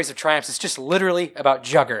or stories of triumphs. It's just literally about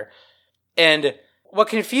Jugger. And what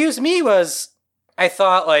confused me was, I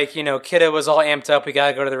thought, like, you know, Kidda was all amped up. We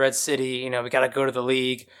gotta go to the Red City. You know, we gotta go to the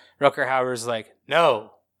League. Rutger Hauer's like,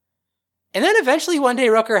 no. And then eventually one day,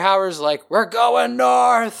 Rutger Hauer's like, we're going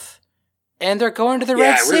north. And they're going to the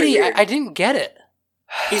Red City. Really I didn't get it.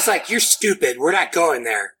 He's like, you're stupid. We're not going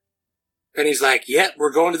there. And he's like, yep,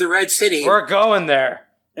 we're going to the Red City. We're going there.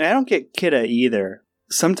 And I don't get Kidda either.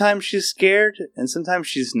 Sometimes she's scared, and sometimes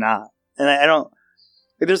she's not. And I don't...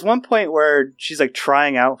 There's one point where she's, like,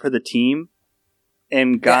 trying out for the team,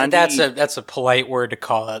 and Gandhi... That's a polite word to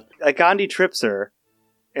call it. Like, Gandhi trips her,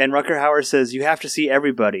 and Rutger Hauer says, you have to see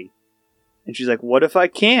everybody. And she's like, what if I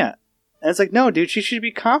can't? And it's like, no, dude, she should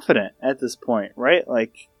be confident at this point, right?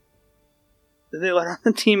 Like, they let her on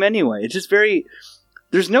the team anyway. It's just very...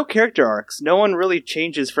 There's no character arcs. No one really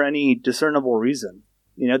changes for any discernible reason.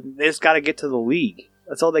 You know, they just got to get to the League.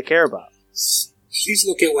 That's all they care about. Please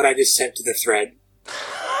look at what I just sent to the thread.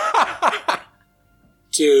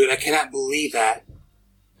 Dude, I cannot believe that.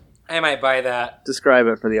 I might buy that. Describe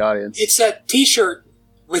it for the audience. It's a t-shirt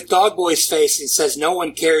with Dog Boy's face and says, no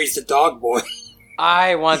one carries the Dog Boy.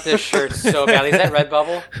 I want this shirt so badly. Is that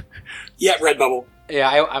Redbubble? Yeah, Redbubble.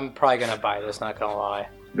 Yeah, I'm probably going to buy this, not going to lie.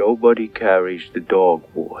 Nobody carries the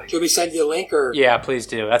Dog Boy. Should we send you a link or? Yeah, please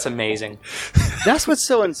do. That's amazing. That's what's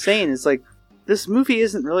so insane. Is like, this movie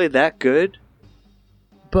isn't really that good,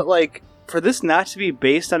 but like, for this not to be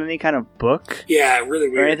based on any kind of book, yeah, really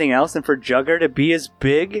weird, or anything else, and for Jugger to be as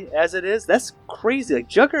big as it is, that's crazy. Like,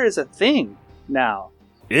 Jugger is a thing now.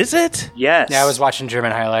 Is it? Yes. Yeah, I was watching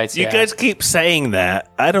German highlights. You guys keep saying that.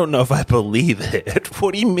 I don't know if I believe it.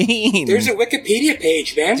 What do you mean? There's a Wikipedia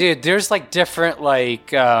page, man. Dude, there's like different like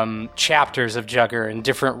chapters of Jugger and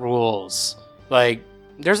different rules. Like,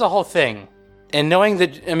 there's a whole thing. And knowing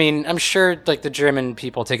that, I mean, I'm sure like the German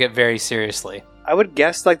people take it very seriously. I would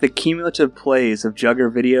guess like the cumulative plays of Jugger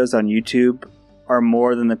videos on YouTube are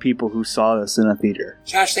more than the people who saw this in a theater.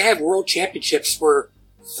 Josh, they have world championships where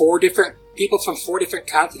people from 4 different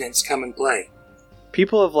continents come and play.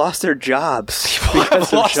 People have lost their jobs. People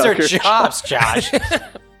have lost their jobs, Josh.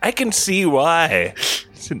 I can see why.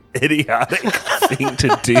 It's an idiotic thing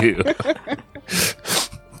to do.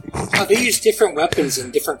 Oh, they use different weapons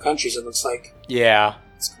in different countries, it looks like. Yeah.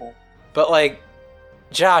 That's cool. But, like,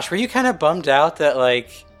 Josh, were you kind of bummed out that,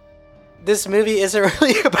 like, this movie isn't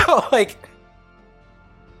really about, like,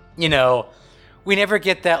 you know, we never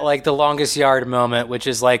get that, like, the longest yard moment, which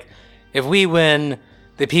is, like, if we win,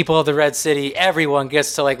 the people of the Red City, everyone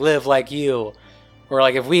gets to, like, live like you. Or,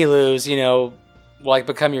 like, if we lose, you know, we'll, like,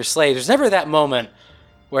 become your slaves. There's never that moment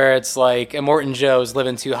where it's, like, Immort and Joe's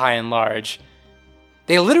living too high and large.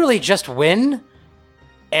 They literally just win,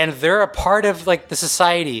 and they're a part of, like, the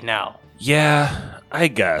society now. Yeah, I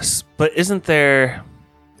guess. But isn't there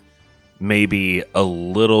maybe a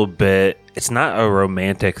little bit... It's not a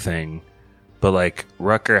romantic thing, but, like,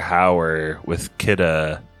 Rutger Hauer with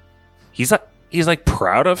Kidda... He's like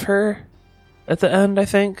proud of her at the end, I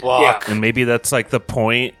think. Walk. And maybe that's like the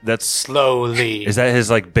point. That's slowly. Is that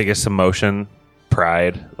his like biggest emotion?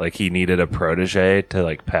 Pride? Like he needed a protege to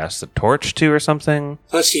like pass the torch to or something?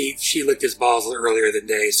 Plus she licked his balls earlier than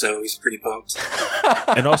day, so he's pretty pumped.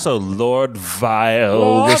 And also Lord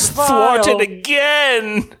Vile was thwarted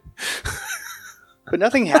again. But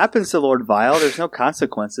nothing happens to Lord Vile. There's no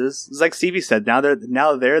consequences. It's like Stevie said. Now they're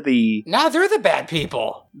the bad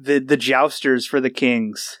people. The jousters for the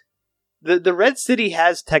kings. The Red City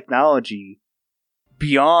has technology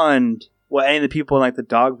beyond what any of the people in like the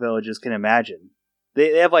dog villages can imagine.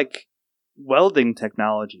 They have like welding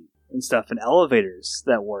technology and stuff and elevators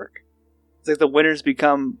that work. It's like the winners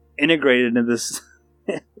become integrated into this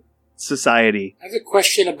society. I have a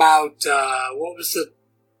question about what was the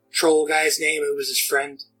troll guy's name? It was his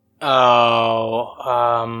friend. Oh,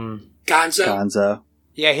 Gonzo.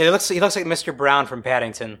 Yeah, he looks like Mr. Brown from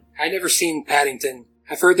Paddington. I never seen Paddington.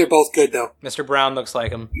 I've heard they're both good though. Mr. Brown looks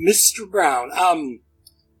like him. Mr. Brown.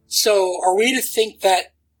 So are we to think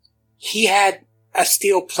that he had a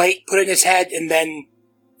steel plate put in his head and then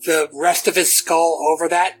the rest of his skull over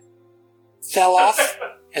that fell off?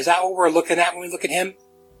 Is that what we're looking at when we look at him?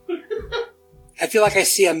 I feel like I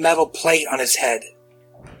see a metal plate on his head.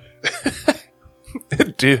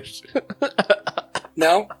 Dude.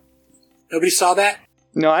 No? Nobody saw that?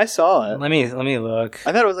 No, I saw it. Let me look.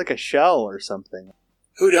 I thought it was like a shell or something.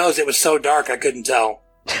 Who knows? It was so dark I couldn't tell.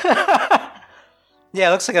 Yeah,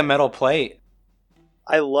 it looks like a metal plate.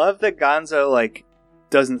 I love that Gonzo like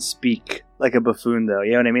doesn't speak like a buffoon though.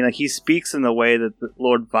 You know what I mean? Like he speaks in the way that the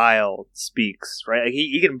Lord Vile speaks, right? Like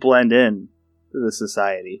he can blend in to the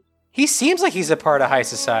society. He seems like he's a part of high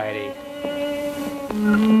society.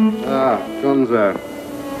 Ah, Gonzo.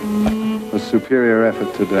 A superior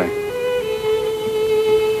effort today.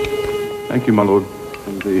 Thank you, my lord.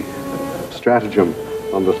 And the stratagem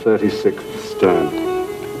on the 36th stern.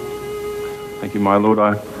 Thank you, my lord.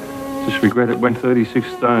 I just regret it went 36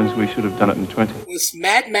 stones. We should have done it in 20. Was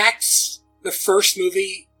Mad Max the first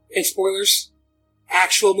movie, in spoilers,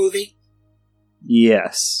 actual movie?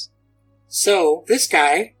 Yes. So, this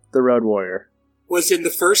guy... The Road Warrior. Was in the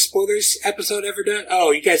first spoilers episode ever done?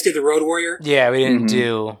 Oh, you guys did the Road Warrior? Yeah, we didn't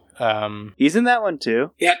do... He's in that one,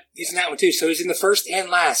 too. Yep, he's in that one, too. So he's in the first and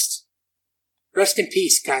last. Rest in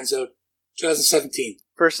peace, Gonzo. 2017.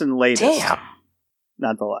 First and latest. Damn.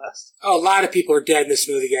 Not the last. Oh, a lot of people are dead in this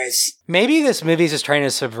movie, guys. Maybe this movie's just trying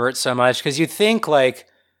to subvert so much, because you'd think, like,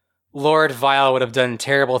 Lord Vile would have done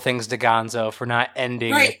terrible things to Gonzo for not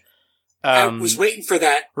ending... Right. I was waiting for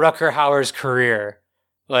that. Rutger Hauer's career.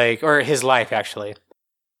 Like, or his life, actually.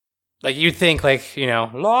 Like, you'd think, like, you know,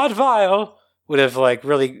 Lord Vile would have, like,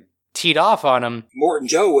 really teed off on him. Morton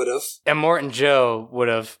Joe would have. And Morton Joe would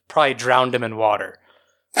have probably drowned him in water.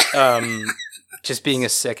 Just being a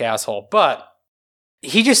sick asshole. But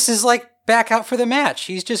he just is, like, back out for the match.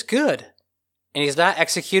 He's just good. And he's not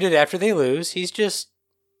executed after they lose. He's just,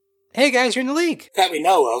 hey, guys, you're in the league. That we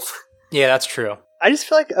know of. Yeah, that's true. I just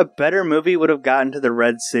feel like a better movie would have gotten to the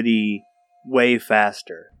Red City way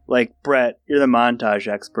faster. Like, Brett, you're the montage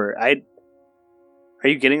expert. Are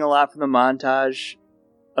you getting a lot from the montage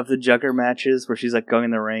of the Jugger matches where she's like going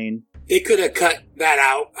in the rain? They could have cut that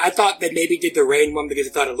out. I thought they maybe did the rain one because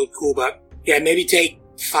I thought it looked cool, but yeah, maybe take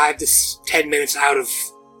 5 to 10 minutes out of...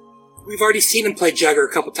 We've already seen him play Jugger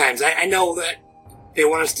a couple times. I know that they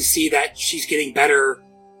want us to see that she's getting better,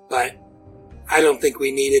 but I don't think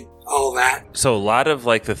we needed all that. So a lot of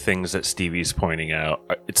like the things that Stevie's pointing out,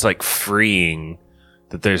 it's like freeing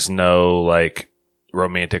that there's no like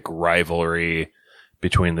romantic rivalry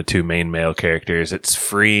between the two main male characters. It's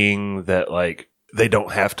freeing that like they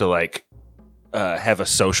don't have to like have a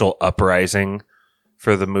social uprising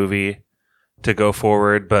for the movie to go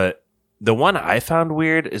forward. But the one I found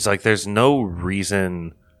weird is like there's no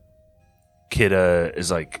reason Kidda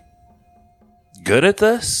is like good at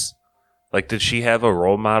this. Like, did she have a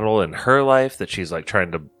role model in her life that she's like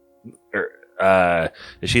trying to?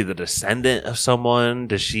 Is she the descendant of someone?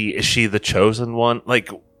 Is she the chosen one? Like,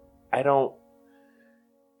 I don't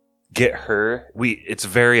get her. It's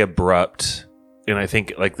very abrupt, and I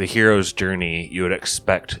think like the hero's journey, you would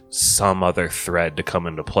expect some other thread to come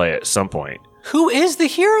into play at some point. Who is the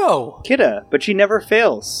hero? Kidda, but she never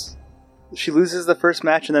fails. She loses the first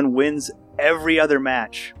match and then wins every other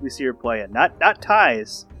match we see her play in. Not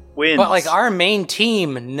ties. Wins. But like our main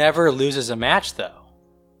team never loses a match though.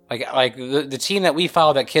 Like the team that we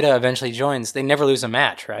follow that Kidda eventually joins, they never lose a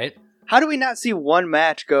match, right? How do we not see one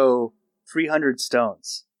match go 300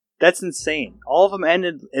 stones? That's insane. All of them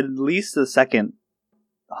ended at least the second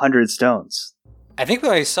 100 stones. I think we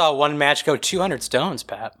only saw one match go 200 stones,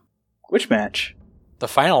 Pat. Which match? The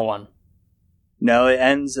final one. No, it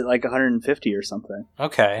ends at like 150 or something.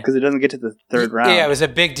 Okay. Because it doesn't get to the third round. Yeah, it was a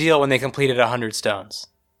big deal when they completed 100 stones.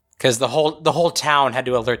 Because the whole town had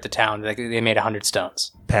to alert the town that they made 100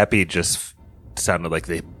 stones. Pappy just sounded like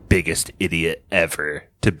the biggest idiot ever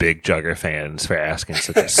to big Jugger fans for asking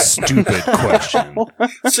such a stupid question.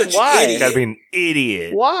 Why? You gotta be an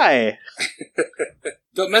idiot. Why?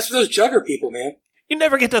 Don't mess with those Jugger people, man. You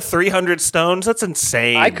never get to 300 stones. That's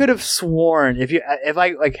insane. I could have sworn if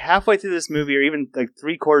I like halfway through this movie, or even like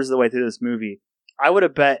 3/4 of the way through this movie, I would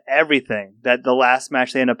have bet everything that the last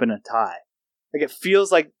match they end up in a tie. Like it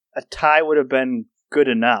feels like a tie would have been good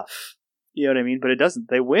enough. You know what I mean? But it doesn't.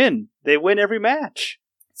 They win. They win every match.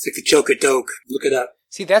 It's like the Choke-a-Doke. Look it up.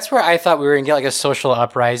 See, that's where I thought we were going to get like a social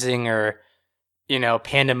uprising or, you know,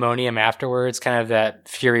 pandemonium afterwards, kind of that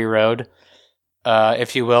Fury Road,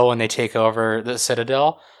 if you will, when they take over the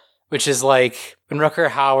Citadel, which is like when Rutger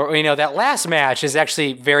Hauer, you know, that last match is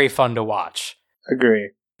actually very fun to watch. Agree.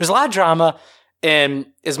 There's a lot of drama. And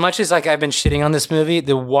as much as like I've been shitting on this movie,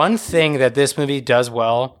 the one thing that this movie does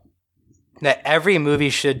well, that every movie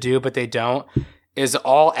should do, but they don't, is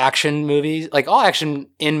all action movies, like all action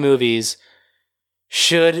in movies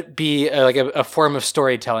should be like a form of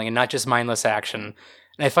storytelling and not just mindless action.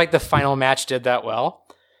 And I feel like the final match did that well.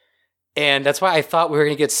 And that's why I thought we were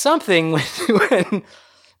going to get something when,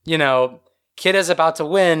 you know, Kidda's about to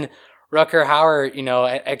win. Rutger Hauer, you know,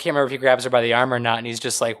 I can't remember if he grabs her by the arm or not, and he's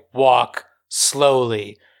just like, walk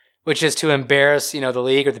slowly, which is to embarrass, you know, the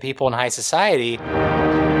league or the people in high society.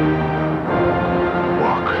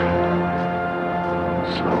 Walk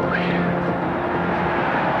slowly.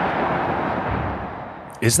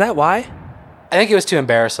 Is that why? I think it was to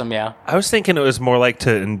embarrass them, yeah. I was thinking it was more like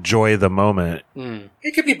to enjoy the moment.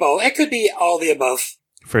 It could be both. It could be all the above.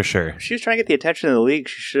 for sure. If she was trying to get the attention of the league,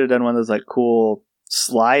 she should have done one of those like cool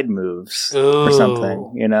slide moves or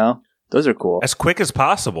something, you know? Those are cool. As quick as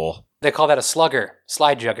possible. They call that a slugger,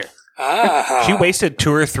 slide jugger. She wasted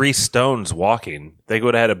 2 or 3 stones walking. They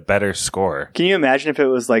would have had a better score. Can you imagine if it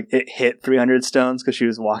was like it hit 300 stones because she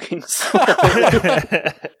was walking?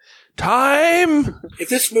 Time! If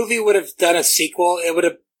this movie would have done a sequel, it would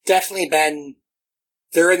have definitely been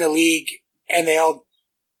they're in the league and they all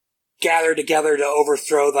gather together to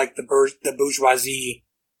overthrow like the bourgeoisie,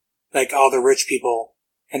 like all the rich people,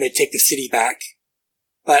 and they take the city back.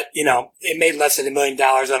 But, you know, it made less than $1 million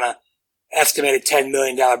on a estimated $10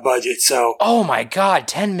 million budget, so... Oh my god,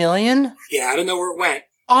 $10 million? Yeah, I don't know where it went.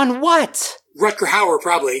 On what? Rutger Hauer,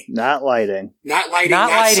 probably. Not lighting. Not lighting.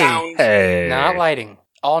 Sound. Hey. Not lighting.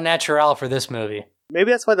 All natural for this movie.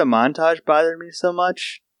 Maybe that's why the montage bothered me so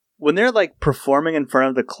much. When they're like performing in front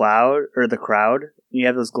of the crowd, you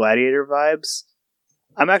have those gladiator vibes.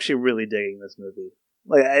 I'm actually really digging this movie.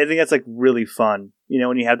 Like, I think that's like really fun. You know,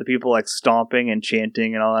 when you have the people like stomping and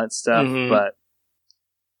chanting and all that stuff. Mm-hmm. But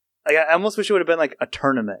like, I almost wish it would have been like a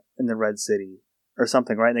tournament in the Red City or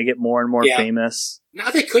something, right? And they get more and more famous.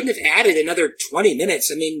 Now they couldn't have added another 20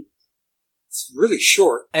 minutes. I mean, it's really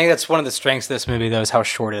short. I think that's one of the strengths of this movie, though, is how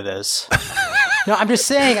short it is. No, I'm just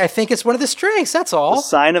saying, I think it's one of the strengths, that's all. The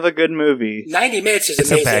sign of a good movie. 90 minutes is It's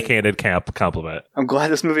amazing. a backhanded compliment. I'm glad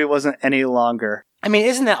this movie wasn't any longer. I mean,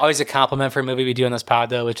 isn't that always a compliment for a movie we do on this pod,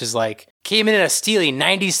 though, which is like, came in at a steely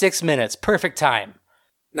 96 minutes, perfect time.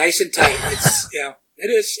 Nice and tight. It's, yeah, it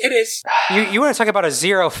is. You want to talk about a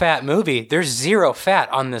zero-fat movie? There's zero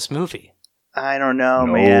fat on this movie. I don't know,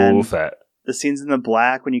 No man. fat. The scenes in the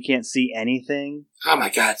black when you can't see anything. Oh my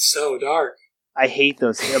god, so dark. I hate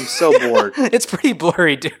those. I'm so bored. It's pretty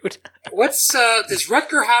blurry, dude. Does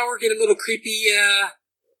Rutger Hauer get a little creepy,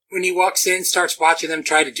 when he walks in, starts watching them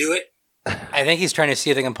try to do it? I think he's trying to see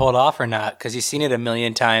if they can pull it off or not, because he's seen it a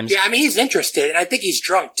million times. Yeah, I mean, he's interested, and I think he's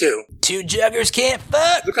drunk, too. 2 juggers can't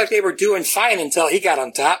fuck! Looked like they were doing fine until he got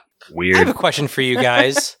on top. Weird. I have a question for you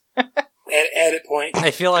guys. Edit point.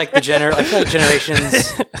 I feel like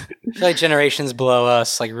generations below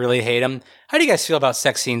us like really hate them. How do you guys feel about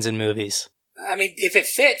sex scenes in movies? I mean, if it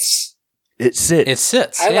fits, It sits. It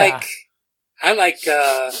sits.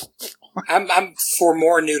 I'm for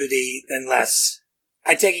more nudity than less.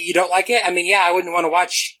 I take it you don't like it? I mean, yeah, I wouldn't want to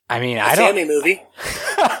watch a family movie.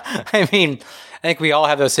 I mean, I think we all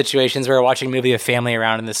have those situations where we're watching a movie with family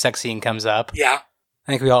around and the sex scene comes up. Yeah.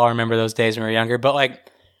 I think we all remember those days when we were younger, but like,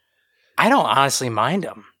 I don't honestly mind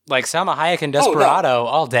them. Like Salma Hayek and Desperado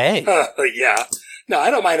all day. Yeah. No, I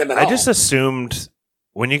don't mind them at all. I just assumed,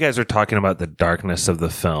 when you guys were talking about the darkness of the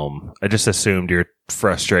film, I just assumed you're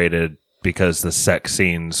frustrated because the sex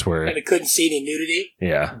scenes were... And I couldn't see any nudity?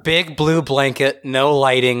 Yeah. Big blue blanket, no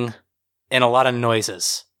lighting, and a lot of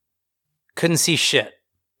noises. Couldn't see shit.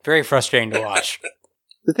 Very frustrating to watch.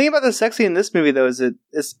 The thing about the sex scene in this movie, though, is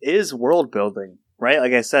this is world building, right?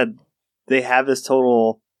 Like I said, they have this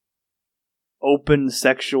total open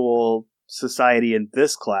sexual society in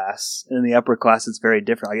this class, and in the upper class it's very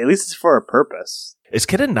different. Like, at least it's for a purpose. Is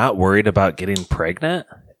Kidda not worried about getting pregnant?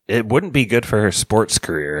 It wouldn't be good for her sports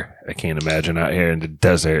career, I can't imagine, out here in the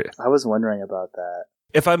desert. I was wondering about that.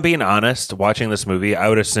 If I'm being honest, watching this movie, I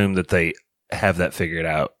would assume that they have that figured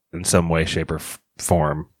out in some way, shape, or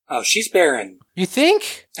form. Oh, she's barren. You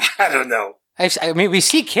think? I don't know. I mean, we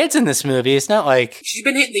see kids in this movie. It's not like... She's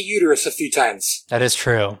been hitting the uterus a few times. That is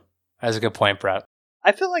true. That's a good point, Brett.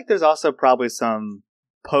 I feel like there's also probably some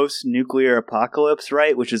post-nuclear apocalypse,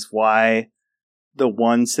 right? Which is why the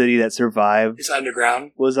one city that survived It's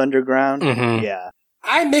underground. was underground. Mm-hmm. Yeah.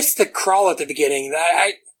 I missed the crawl at the beginning.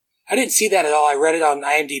 I didn't see that at all. I read it on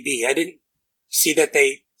IMDb. I didn't see that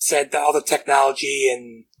they said that all the technology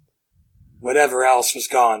and whatever else was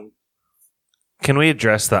gone. Can we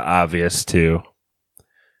address the obvious, too?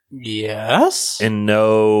 Yes? In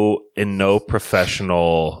no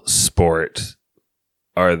professional sport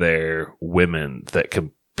are there women that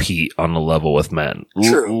compete on a level with men.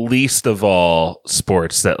 True. Least of all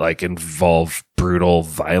sports that like involve brutal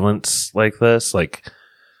violence like this. Like,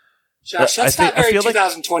 Josh, that's not very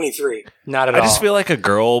 2023. Not at all. I just feel like a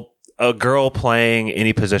girl playing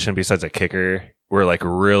any position besides a kicker, we're like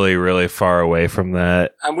really, really far away from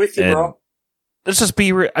that. I'm with you, bro. Let's just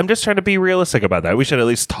be. I'm just trying to be realistic about that. We should at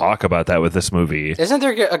least talk about that with this movie. Isn't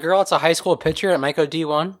there a girl that's a high school pitcher that might go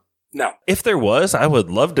D1? No. If there was, I would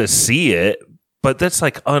love to see it, but that's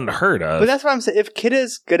like unheard of. But that's what I'm saying. If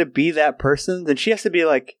Kidda's gonna be that person, then she has to be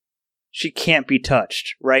like, she can't be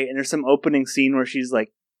touched, right? And there's some opening scene where she's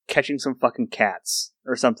like catching some fucking cats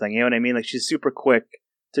or something. You know what I mean? Like, she's super quick.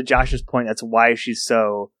 To Josh's point, that's why she's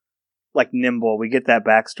so like nimble. We get that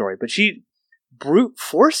backstory, but she brute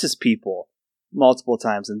forces people multiple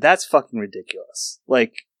times, and that's fucking ridiculous.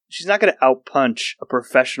 Like, she's not going to outpunch a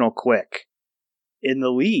professional quick in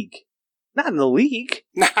the league. Not in the league.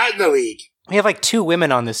 Not in the league. We have like 2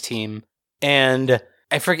 women on this team, and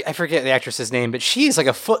I forget the actress's name, but she's like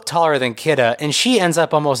a foot taller than Kidda, and she ends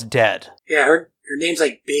up almost dead. Yeah, her name's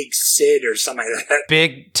like Big Sid or something like that.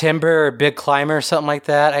 Big Timber or Big Climber or something like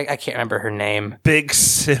that. I can't remember her name. Big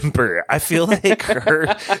Simber. I feel like her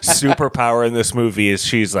superpower in this movie is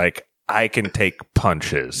she's like, I can take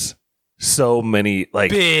punches. So many,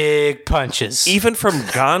 like... Big punches. Even from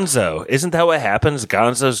Gonzo. Isn't that what happens?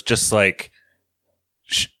 Gonzo's just like...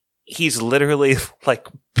 He's literally like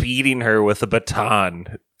beating her with a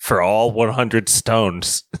baton for all 100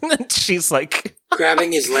 stones. And she's like...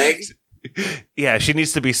 Grabbing his leg? Yeah, she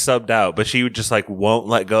needs to be subbed out, but she just like won't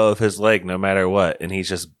let go of his leg no matter what. And he's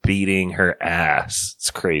just beating her ass.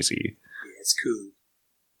 It's crazy. Yeah, it's cool.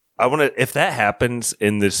 I want to... If that happens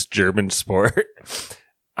in this German sport...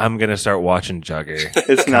 I'm going to start watching Jugger.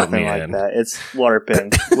 It's nothing like that. It's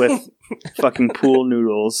LARPing with fucking pool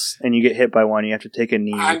noodles, and you get hit by one, you have to take a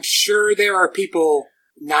knee. I'm sure there are people,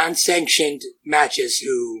 non-sanctioned matches,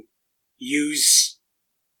 who use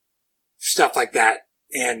stuff like that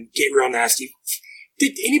and get real nasty.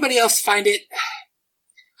 Did anybody else find it?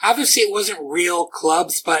 Obviously, it wasn't real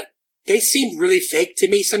clubs, but they seemed really fake to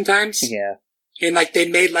me sometimes. Yeah. And like they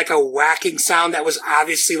made like a whacking sound that was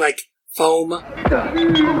obviously like foam.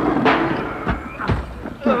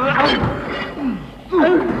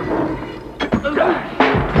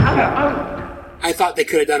 I thought they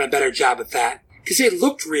could have done a better job at that. Because it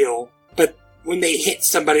looked real, but when they hit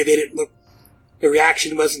somebody, they didn't look... The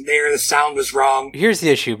reaction wasn't there, the sound was wrong. Here's the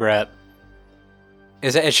issue, Brett.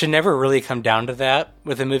 Is that it should never really come down to that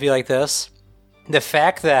with a movie like this. The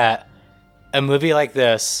fact that a movie like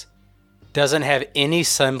this doesn't have any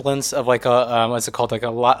semblance of like a what's it called, like a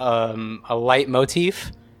leitmotif,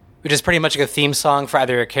 which is pretty much like a theme song for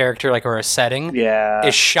either a character like or a setting. Yeah,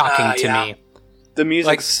 is shocking to me. The music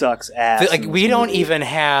like, sucks ass. Like we don't even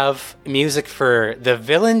have music for the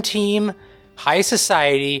villain team, High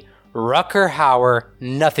Society, Rutger Hauer,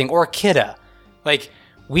 nothing, or Kidda. Like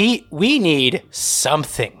we need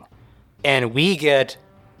something, and we get.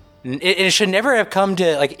 It should never have come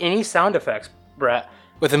to like any sound effects, Brett.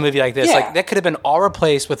 With a movie like this, like that could have been all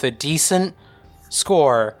replaced with a decent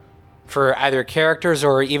score for either characters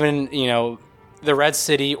or even, you know, the Red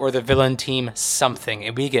City or the villain team, something,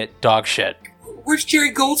 and we get dog shit. Where's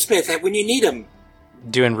Jerry Goldsmith at when you need him?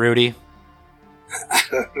 Doing Rudy.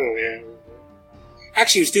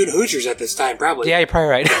 Actually, he was doing Hoosiers at this time, probably. Yeah, you're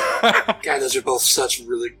probably right. God, those are both such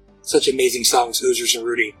amazing songs, Hoosiers and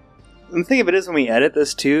Rudy. And the thing of it is, when we edit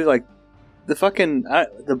this too, like. The fucking,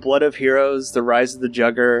 the Blood of Heroes, The Rise of the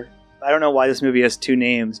Jugger. I don't know why this movie has 2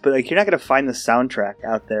 names, but like you're not going to find the soundtrack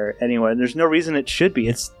out there anywhere. And there's no reason it should be.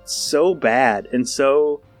 It's so bad and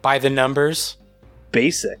so... By the numbers?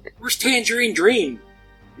 Basic. Where's Tangerine Dream?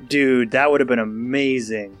 Dude, that would have been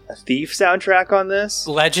amazing. A Thief soundtrack on this?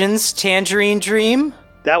 Legends, Tangerine Dream?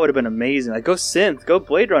 That would have been amazing. Like, go synth, go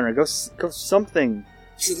Blade Runner, go something.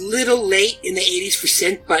 It's a little late in the 80s for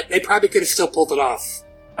synth, but they probably could have still pulled it off.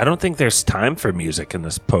 I don't think there's time for music in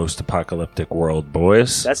this post-apocalyptic world,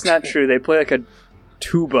 boys. That's not true. They play like a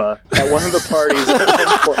tuba at one of the parties.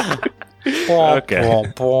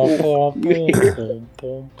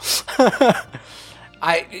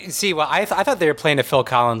 I thought they were playing a Phil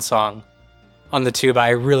Collins song on the tuba. I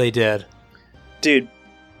really did. Dude,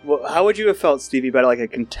 how would you have felt, Stevie, about like a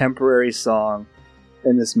contemporary song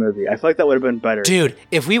in this movie? I feel like that would have been better. Dude,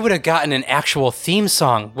 if we would have gotten an actual theme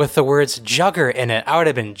song with the words Jugger in it, I would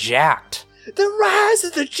have been jacked. The rise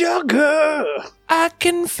of the Jugger! I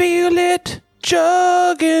can feel it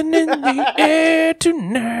jugging in the air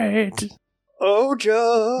tonight. Oh,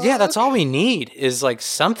 Jug! Yeah, that's all we need is like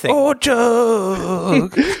something. Oh,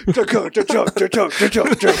 Jug! Jug.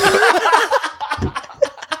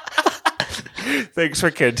 Thanks for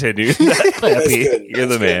continuing that, Pappy. You're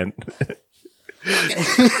the man.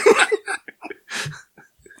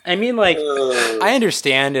 I mean, like, I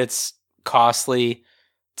understand it's costly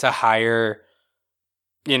to hire,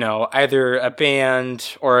 you know, either a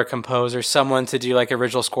band or a composer, someone to do like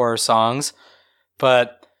original score songs,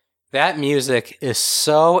 but that music is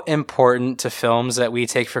so important to films that we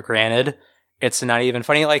take for granted. It's not even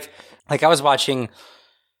funny. Like I was watching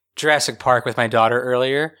Jurassic Park with my daughter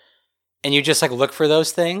earlier, and you just like look for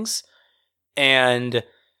those things, and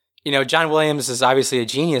you know, John Williams is obviously a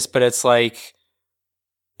genius, but it's like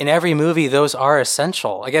in every movie, those are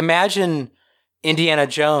essential. Like imagine Indiana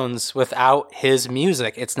Jones without his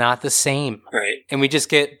music. It's not the same. Right. And we just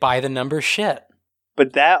get by the numbers shit.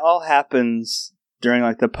 But that all happens during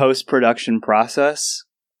like the post-production process.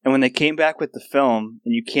 And when they came back with the film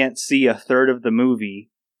and you can't see a third of the movie,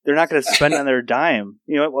 they're not going to spend another dime.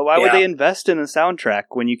 You know, why would they invest in a soundtrack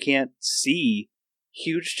when you can't see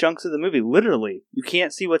huge chunks of the movie? Literally, you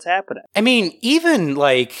can't see what's happening. I mean, even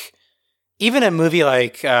a movie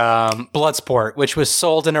like Bloodsport, which was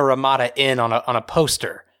sold in a Ramada Inn on a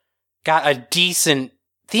poster, got a decent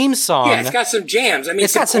theme song. Yeah, it's got some jams. I mean,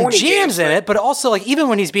 it's got some jams in it, but also like even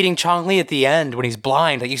when he's beating Chong Li at the end, when he's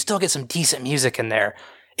blind, like you still get some decent music in there.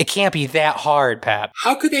 It can't be that hard, Pap.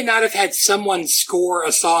 How could they not have had someone score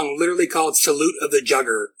a song literally called Salute of the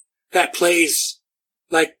Jugger that plays,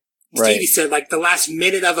 like Stevie said, like the last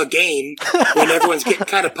minute of a game when everyone's getting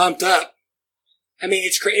kind of pumped up? I mean,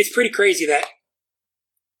 it's pretty crazy that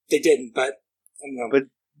they didn't, but I don't know. But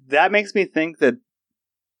that makes me think that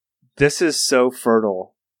this is so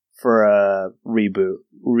fertile for a reboot,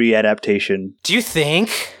 readaptation. Do you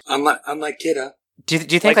think? Unlike Kidda. Do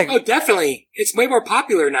you think like... Oh, definitely. It's way more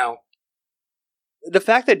popular now. The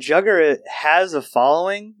fact that Jugger has a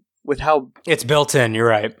following with how... It's built in, you're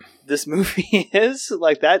right. This movie is,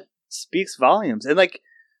 like, that speaks volumes. And like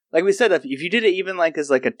we said, if you did it even like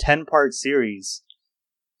as like a 10-part series,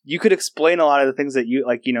 you could explain a lot of the things that you,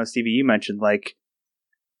 like, you know, Stevie, you mentioned, like,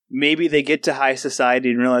 maybe they get to high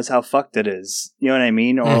society and realize how fucked it is. You know what I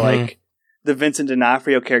mean? Or like the Vincent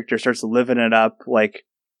D'Onofrio character starts living it up, like,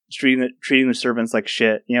 treating the servants like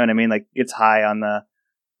shit, you know what I mean? Like, gets high on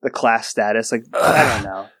the class status. Like, I don't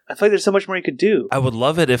know. I feel like there's so much more you could do. I would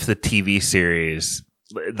love it if the TV series,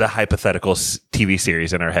 the hypothetical TV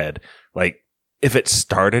series in our head, like, if it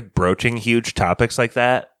started broaching huge topics like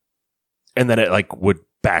that, and then it, like, would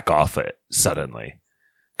back off it suddenly.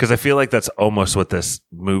 Because I feel like that's almost what this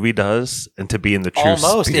movie does, and to be in the true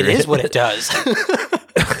spirit... It is what it does.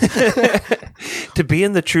 To be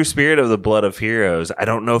in the true spirit of the Blood of Heroes, I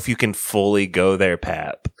don't know if you can fully go there,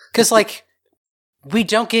 Pap. Because, like, we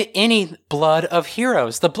don't get any Blood of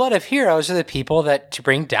Heroes. The Blood of Heroes are the people that to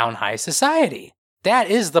bring down high society.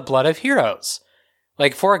 That is the Blood of Heroes.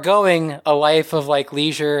 Like, foregoing a life of, like,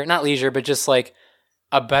 not leisure, but just, like,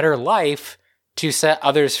 a better life to set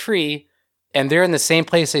others free, and they're in the same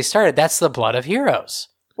place they started. That's the Blood of Heroes.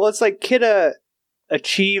 Well, it's like Kidda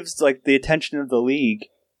achieves, like, the attention of the League,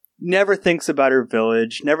 never thinks about her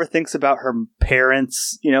village, never thinks about her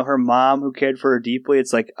parents, you know, her mom who cared for her deeply.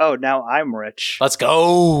 It's like, oh, now I'm rich. Let's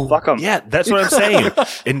go. Fuck them. Yeah, that's what I'm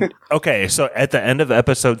saying. Okay, so at the end of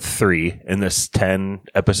episode 3 in this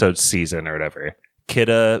 10-episode season or whatever,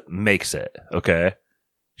 Kidda makes it, okay?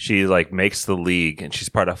 She, like, makes the League, and she's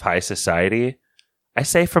part of high society. I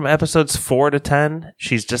say from episodes 4 to 10,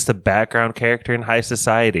 she's just a background character in high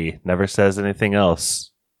society. Never says anything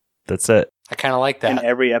else. That's it. I kind of like that. And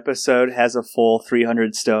every episode has a full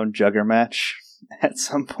 300-stone Jugger match at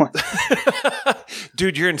some point.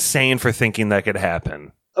 Dude, you're insane for thinking that could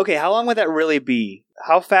happen. Okay, how long would that really be?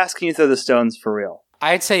 How fast can you throw the stones for real?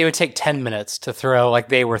 I'd say it would take 10 minutes to throw like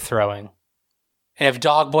they were throwing. And if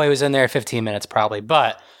Dog Boy was in there, 15 minutes probably.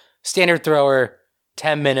 But standard thrower,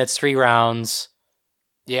 10 minutes, 3 rounds.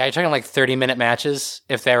 Yeah, you're talking like 30-minute matches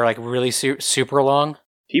if they were like really super long.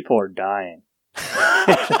 People are dying.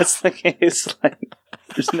 If that's the case, like,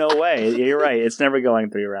 there's no way. You're right. It's never going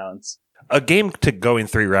 3 rounds. A game to going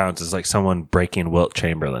 3 rounds is like someone breaking Wilt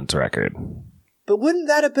Chamberlain's record. But wouldn't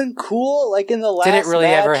that have been cool? Like in the last Did it really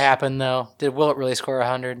match? ever happen, though? Did Wilt really score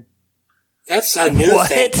 100? That's a new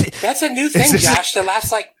thing. That's a new thing, Josh. The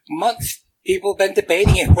last, like, month, people have been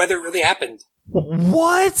debating it, whether it really happened.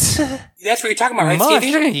 What? That's what you're talking about, right, Month?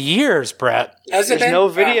 Stevie? You're talking years, Brett. There's no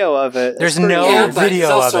video of it. There's no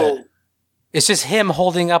video of it. It's just him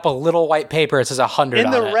holding up a little white paper. It says 100 in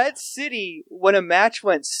on the it. Red City, when a match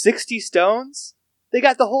went 60 stones, they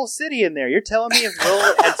got the whole city in there. You're telling me if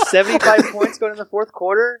Will had 75 points going in the fourth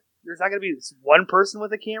quarter, there's not going to be one person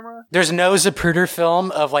with a camera? There's no Zapruder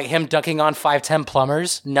film of like him dunking on 5'10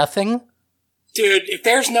 plumbers? Nothing? Dude, if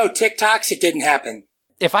there's no TikToks, it didn't happen.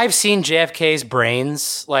 If I've seen JFK's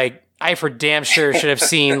brains, like, I for damn sure should have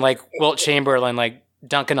seen like Wilt Chamberlain like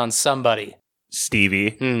dunking on somebody.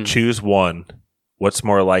 Stevie, choose one. What's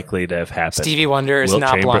more likely to have happened? Stevie Wonder is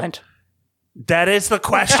not blind. That is the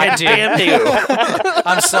question. Damn you.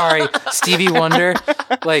 I'm sorry. Stevie Wonder,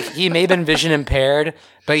 like, he may have been vision impaired,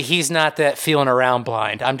 but he's not that feeling around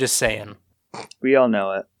blind. I'm just saying. We all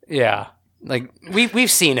know it. Yeah. Like,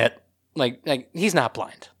 we've seen it. Like he's not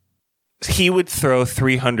blind. He would throw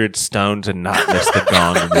 300 stones and not miss the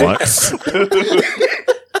gong once.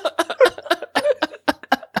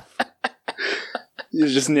 You're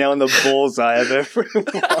is just nailing the bullseye of everyone.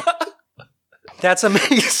 That's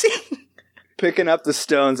amazing. Picking up the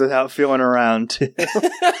stones without feeling around, too.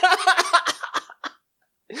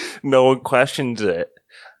 No one questions it.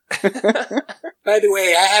 By the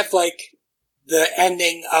way, I have, the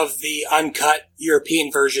ending of the uncut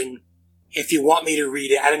European version. If you want me to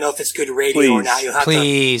read it, I don't know if it's good radio or not. You'll have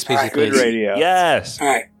please. Good radio. Yes. All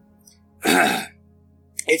right.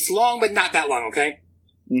 It's long, but not that long, okay?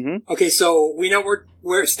 Mm-hmm. Okay, so we know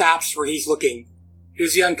where it stops, where he's looking.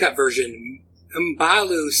 Here's the uncut version.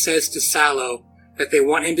 Mbalu says to Salo that they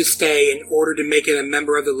want him to stay in order to make him a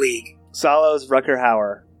member of the League. Salo's Rutger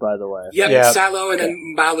Hauer, by the way. Yep. Salo and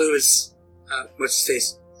then Mbalu is, what's his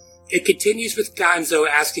face? It continues with Gonzo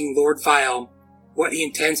asking Lord Vile what he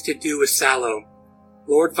intends to do with Salo.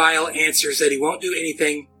 Lord Vile answers that he won't do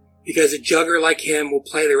anything because a jugger like him will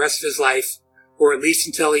play the rest of his life, or at least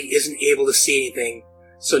until he isn't able to see anything,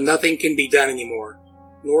 so nothing can be done anymore.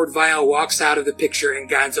 Lord Vile walks out of the picture and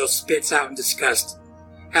Gonzo spits out in disgust.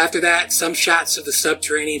 After that, some shots of the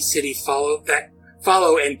subterranean city follow,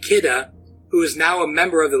 and Kidda, who is now a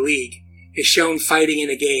member of the League, is shown fighting in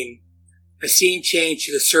a game. A scene change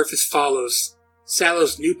to the surface follows.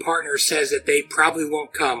 Salo's new partner says that they probably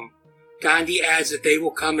won't come. Gandhi adds that they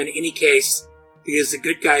will come in any case, because the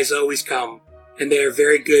good guys always come, and they are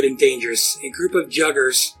very good and dangerous. A group of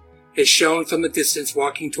juggers is shown from the distance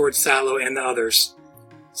walking towards Salo and the others.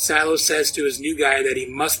 Salo says to his new guy that he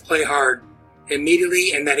must play hard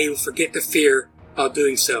immediately and that he will forget the fear while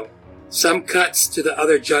doing so. Some cuts to the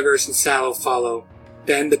other juggers and Salo follow.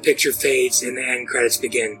 Then the picture fades and the end credits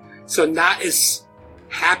begin. So not as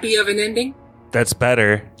happy of an ending? That's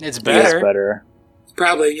better. It's better. It's better.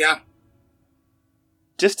 Probably, yeah.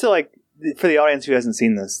 Just to, for the audience who hasn't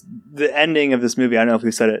seen this, the ending of this movie, I don't know if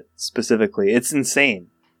we said it specifically, it's insane.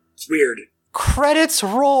 It's weird. Credits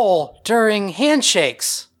roll during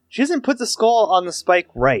handshakes. She doesn't put the skull on the spike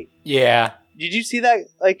right. Yeah. Did you see that?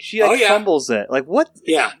 She fumbles it. What?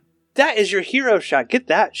 Yeah. That is your hero shot. Get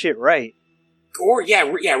that shit right. Or,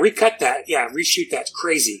 recut that. Yeah, reshoot that. It's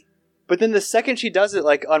crazy. But then the second she does it,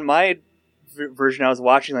 on my version I was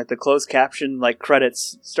watching, the closed caption,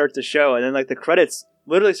 credits start to show, and then, the credits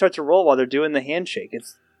literally start to roll while they're doing the handshake.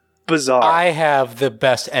 It's bizarre. I have the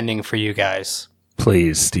best ending for you guys.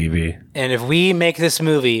 Please, Stevie. And if we make this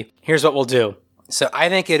movie, here's what we'll do. So I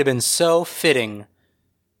think it'd have been so fitting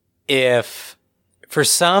if, for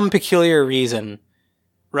some peculiar reason,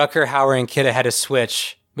 Rutger Hauer and Kidda had to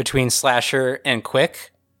switch between slasher and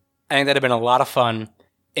quick. I think that'd have been a lot of fun.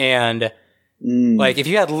 And if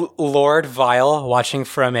you had Lord Vile watching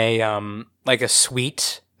from a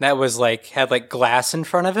suite that was had glass in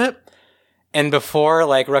front of it, and before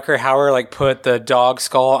Rutger Hauer put the dog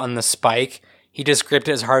skull on the spike, he just gripped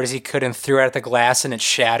it as hard as he could and threw it at the glass and it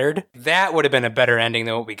shattered. That would have been a better ending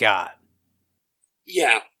than what we got.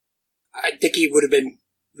 Yeah. I think it would have been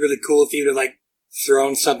really cool if he would have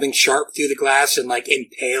thrown something sharp through the glass and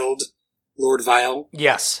impaled Lord Vile.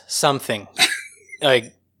 Yes, something.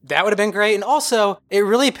 That would have been great. And also, it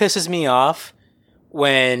really pisses me off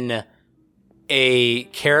when a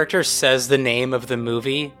character says the name of the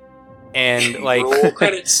movie and roll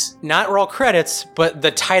credits. Not roll credits, but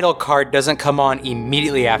the title card doesn't come on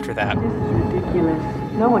immediately after that. This is ridiculous.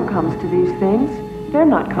 No one comes to these things. They're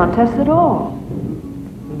not contests at all.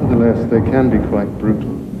 Nevertheless, they can be quite brutal.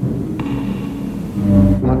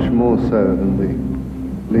 Much more so than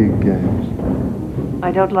the League games.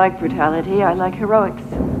 I don't like brutality. I like heroics.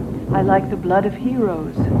 I like the blood of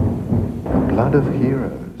heroes. Blood of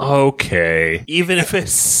heroes? Okay. Even if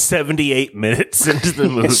it's 78 minutes into the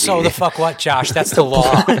movie. So the fuck what, Josh? That's the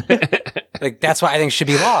law. That's why I think it should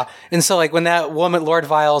be law. And so, when that woman, Lord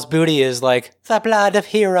Vile's booty is the blood of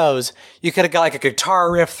heroes, you could have got a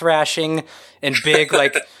guitar riff thrashing and big,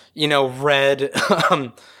 red,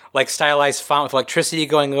 stylized font with electricity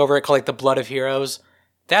going over it called the blood of heroes.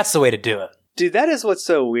 That's the way to do it. Dude, that is what's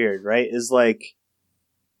so weird, right? Is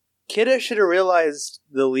Kidda should have realized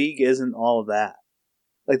the League isn't all of that.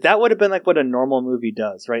 That would have been what a normal movie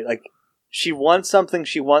does, right? She wants something,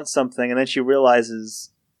 and then she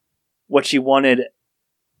realizes what she wanted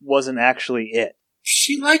wasn't actually it.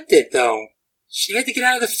 She liked it, though. She had to get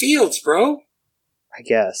out of the fields, bro. I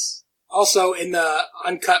guess. Also, in the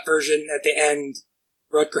uncut version, at the end,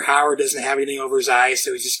 Rutger Hauer doesn't have anything over his eyes,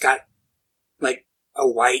 so he's just got, a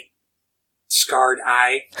white, scarred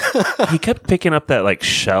eye. He kept picking up that,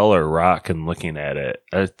 shell or rock and looking at it.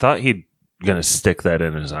 I thought he'd gonna stick that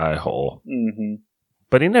in his eye hole. Mm-hmm.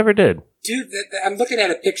 But he never did. Dude, I'm looking at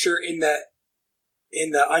a picture in the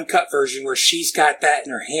uncut version where she's got that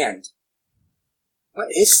in her hand.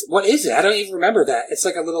 What is it? I don't even remember that. It's a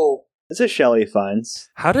little It's a shell he finds.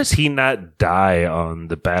 How does he not die on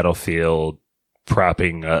the battlefield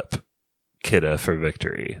propping up Kidda for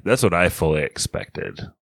victory? That's what I fully expected.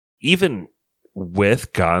 Even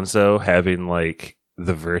with Gonzo having like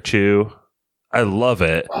the virtue, I love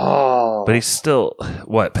it. Oh. But he's still...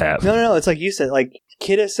 What, Pap? No. It's like you said. Like,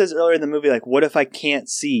 Kidda says earlier in the movie, like, what if I can't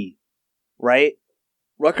see? Right?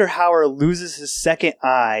 Rutger Hauer loses his second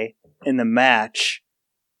eye in the match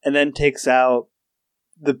and then takes out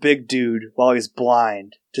the big dude while he's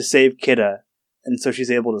blind to save Kidda. And so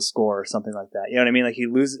she's able to score or something like that. You know what I mean? Like, he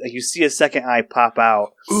loses... Like, you see his second eye pop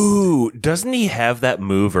out. Ooh, doesn't he have that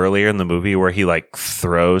move earlier in the movie where he, like,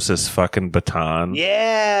 throws his fucking baton?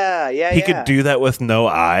 Yeah. He could do that with no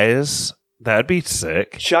eyes? That'd be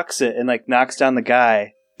sick. Chucks it and, like, knocks down the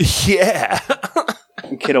guy. Yeah.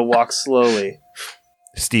 And Kidda walks slowly.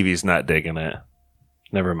 Stevie's not digging it.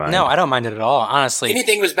 Never mind. No, I don't mind it at all, honestly.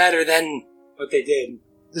 Anything was better than what they did.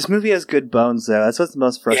 This movie has good bones, though. That's what the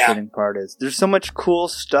most frustrating part is. There's so much cool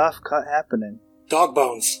stuff happening. Dog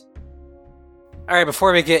bones. All right,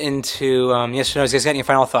 before we get into yes or no, you guys got any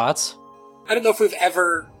final thoughts? I don't know if we've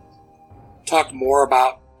ever talked more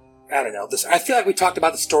about, I don't know, this. I feel like we talked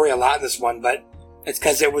about the story a lot in this one, but it's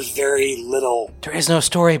because there was very little... There is no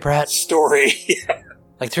story, Brett. Story.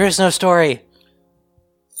 Like, there is no story.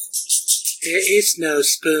 There is no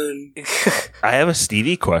spoon. I have a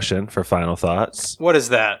Stevie question for final thoughts. What is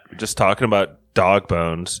that? Just talking about dog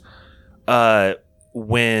bones. When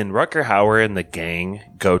Rutger Hauer and the gang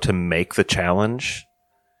go to make the challenge,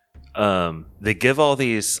 they give all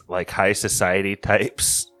these like high society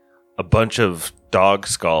types a bunch of dog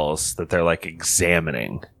skulls that they're like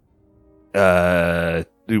examining. Why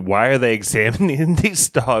are they examining these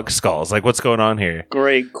dog skulls? Like, what's going on here?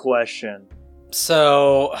 Great question.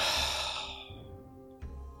 So...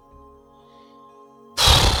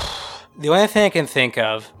 The only thing I can think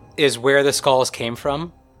of is where the skulls came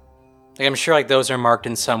from. Like, I'm sure like those are marked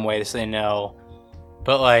in some way so they know.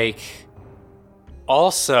 But like,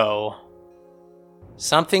 also,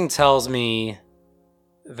 something tells me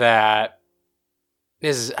that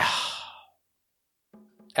this is...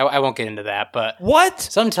 I won't get into that, but... What?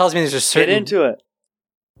 Something tells me there's a certain... Get into it.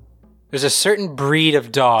 There's a certain breed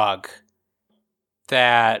of dog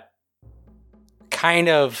that kind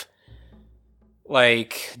of...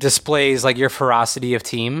 like displays like your ferocity of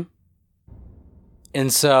team.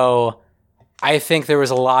 And so I think there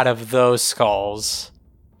was a lot of those skulls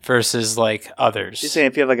versus like others. You're saying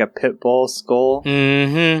if you have like a pit bull skull?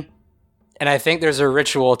 Mm-hmm. And I think there's a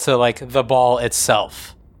ritual to like the ball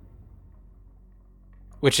itself,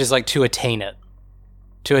 which is like to attain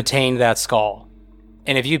that skull.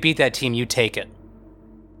 And if you beat that team, you take it.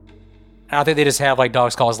 I don't think they just have like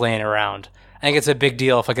dog skulls laying around. I think it's a big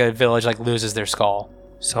deal if like a village like loses their skull.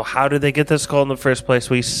 So how did they get the skull in the first place?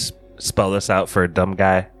 We spell this out for a dumb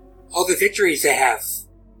guy. All the victories they have.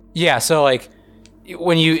 Yeah, so like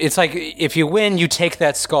when it's like if you win, you take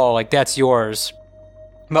that skull, like that's yours.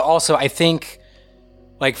 But also I think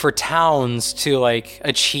like for towns to like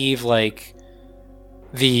achieve like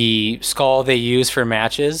the skull they use for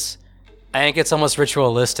matches, I think it's almost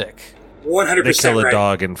ritualistic. 100% They kill a right.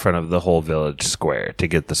 dog in front of the whole village square to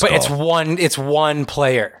get the skull. But it's one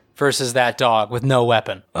player versus that dog with no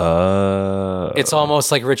weapon. It's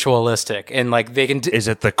almost like ritualistic, and like they can. Is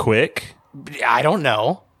it the quick? I don't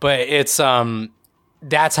know, but it's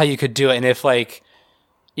that's how you could do it. And if like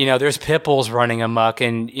there's pit bulls running amok,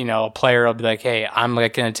 and a player will be like, "Hey, I'm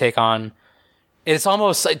like going to take on." It's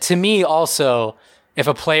almost like, to me also, if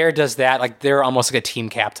a player does that, like they're almost like a team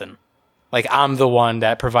captain. Like, I'm the one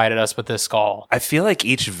that provided us with this skull. I feel like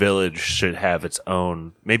each village should have its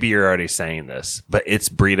own, maybe you're already saying this, but its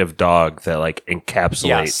breed of dog that, like,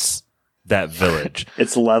 encapsulates that village.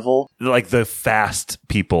 Its level. Like, the fast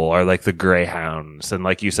people are, like, the greyhounds. And,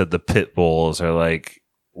 like you said, the pit bulls are, like,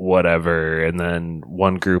 whatever. And then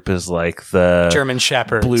one group is, like, the German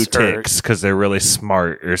shepherds. blue ticks because they're really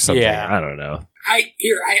smart or something. Yeah. I don't know. I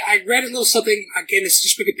read a little something, again, it's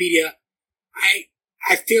just Wikipedia.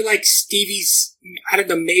 I feel like Stevie's, I don't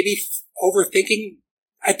know, maybe overthinking.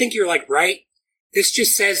 I think you're like right. This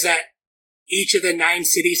just says that each of the 9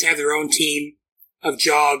 cities have their own team of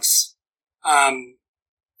jugs, and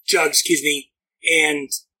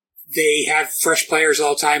they have fresh players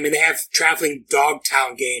all the time, and they have traveling dog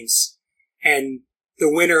town games, and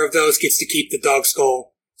the winner of those gets to keep the dog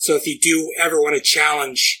skull. So if you do ever want to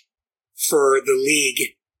challenge for the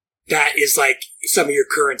league, that is like some of your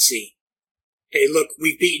currency. Hey, look,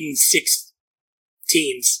 we've beaten 6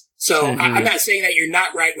 teams. So I'm not saying that you're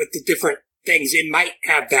not right with the different things. It might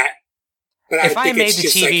have that. But if I think made it's the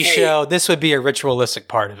just TV like, show, this would be a ritualistic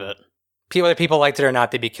part of it. whether people liked it or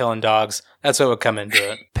not, they'd be killing dogs. That's what would come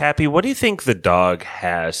into it. Pappy, what do you think the dog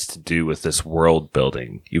has to do with this world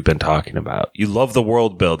building you've been talking about? You love the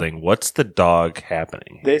world building. What's the dog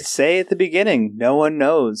happening? They say at the beginning, no one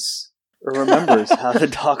knows or remembers how the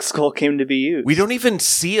dog skull came to be used. We don't even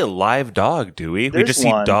see a live dog, do we? We There's just see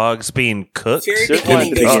one. dogs being cooked. Very There's beginning,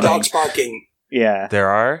 one there's dog. dogs barking. Yeah. There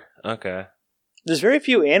are? Okay. There's very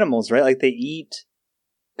few animals, right? Like they eat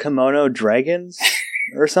kimono dragons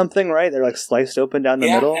or something, right? They're like sliced open down the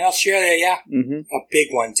middle. In Australia, yeah. Mm-hmm. A big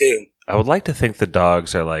one, too. I would like to think the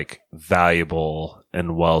dogs are like valuable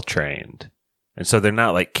and well trained. And so they're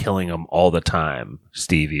not like killing them all the time,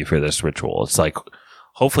 Stevie, for this ritual. It's like,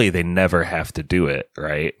 hopefully they never have to do it,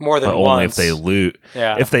 right? More than but once. only if they lose.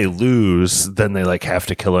 Yeah. If they lose, then they like have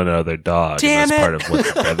to kill another dog. Damn and that's it! part of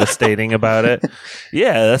what's devastating about it.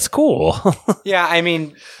 Yeah, that's cool. Yeah, I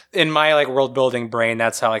mean, in my like world building brain,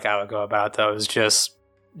 that's how like I would go about those. Just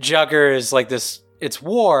Jugger is like this. It's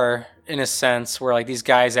war in a sense where like these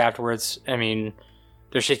guys afterwards. I mean,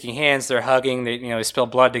 they're shaking hands, they're hugging, they spill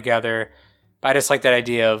blood together. But I just like that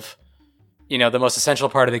idea of the most essential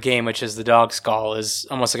part of the game, which is the dog skull, is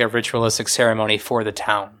almost like a ritualistic ceremony for the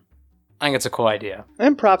town. I think it's a cool idea.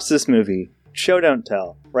 And props to this movie. Show, don't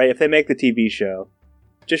tell, right? If they make the TV show,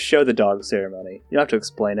 just show the dog ceremony. You don't have to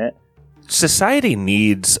explain it. Society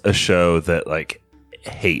needs a show that like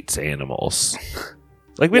hates animals.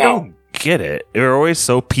 Like we don't get it. We're always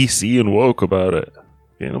so PC and woke about it.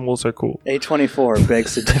 Animals are cool. A24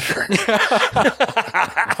 begs to differ.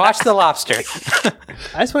 Watch The Lobster.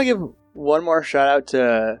 I just want to give one more shout out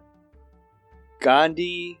to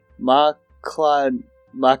Gandhi Maklanatri.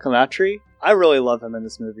 I really love him in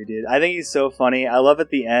this movie, dude. I think he's so funny. I love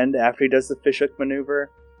at the end, after he does the fishhook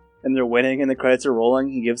maneuver, and they're winning and the credits are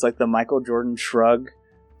rolling, he gives like the Michael Jordan shrug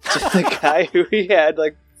to the guy who he had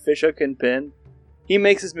like fishhook and pin. He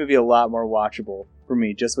makes this movie a lot more watchable for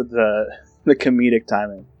me, just with the comedic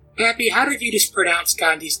timing. Pappy, how did you just pronounce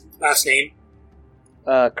Gandhi's last name?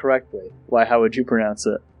 Correctly. Why, how would you pronounce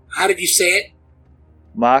it? How did you say it?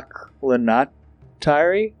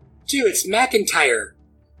 Maklanatri? Dude, it's McIntyre.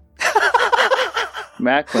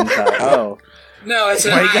 McIntyre. Oh. No, it's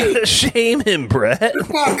an Why you I. gotta shame him, Brett?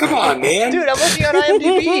 Come on, man. Dude, I'm looking on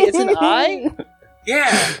IMDb. It's an I?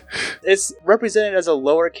 Yeah. It's represented as a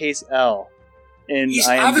lowercase L in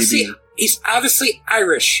IMDb. He's obviously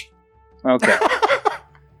Irish. Okay.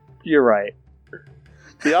 You're right.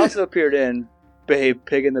 He also appeared in Babe,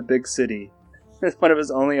 Pig in the Big City. It's one of his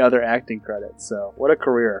only other acting credits, so what a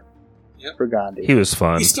career for Gandhi. He was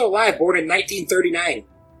fun. He's still alive, born in 1939.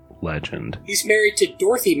 Legend. He's married to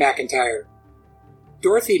Dorothy McIntyre.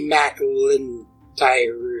 Dorothy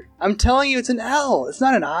McIntyre. I'm telling you, it's an L. It's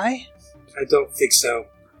not an I. I don't think so.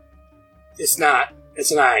 It's not. It's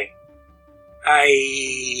an I.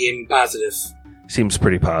 I am positive. Seems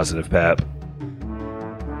pretty positive, Pap.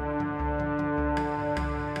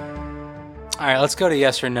 All right, let's go to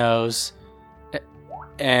yes or no's.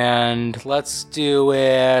 And let's do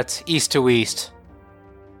it east to west.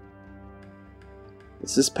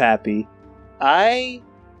 This is Pappy. I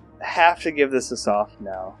have to give this a soft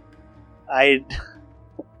no. I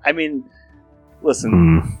mean,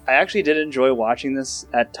 listen, I actually did enjoy watching this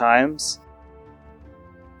at times,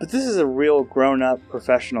 but this is a real grown-up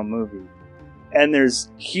professional movie. And there's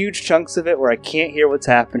huge chunks of it where I can't hear what's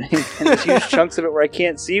happening, and there's huge chunks of it where I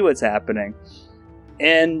can't see what's happening.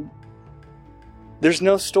 And there's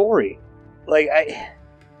no story. Like,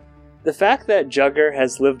 the fact that Jugger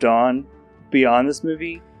has lived on beyond this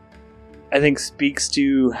movie, I think speaks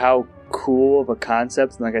to how cool of a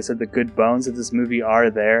concept, and like I said, the good bones of this movie are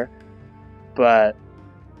there. But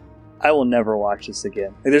I will never watch this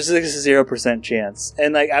again. Like, there's like a 0% chance.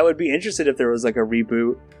 And like, I would be interested if there was like a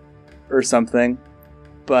reboot or something,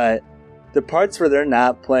 but the parts where they're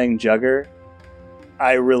not playing Jugger,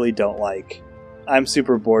 I really don't like. I'm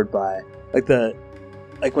super bored by like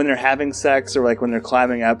when they're having sex, or like when they're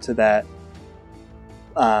climbing up to that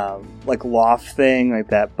like loft thing, like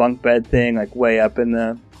that bunk bed thing, like way up in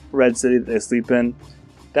the red city that they sleep in.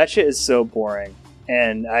 That shit is so boring,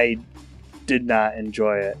 and I did not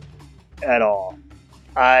enjoy it at all.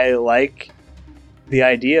 I like the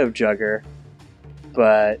idea of Jugger,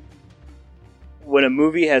 but when a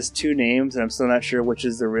movie has two names and I'm still not sure which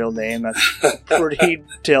is the real name, that's a pretty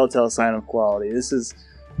telltale sign of quality. This is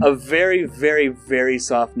a very, very, very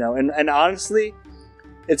soft no. And honestly,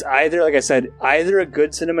 it's either, like I said, either a good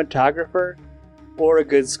cinematographer or a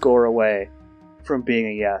good score away from being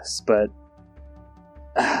a yes. But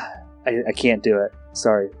I can't do it.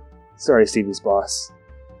 Sorry, Stevie's boss.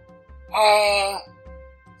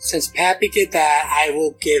 Since Pappy did that, I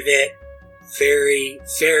will give it very,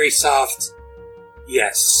 very soft.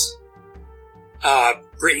 Yes.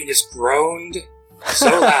 Brittany just groaned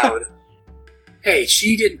so loud. Hey,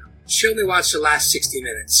 she only watched the last 60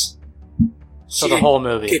 minutes. So the whole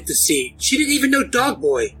movie. Get to see. She didn't even know Dog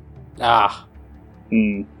Boy. Ah.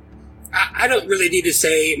 I don't really need to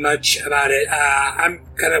say much about it. I'm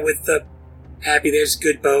kind of with the Pappy. There's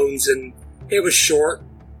good bones, and it was short.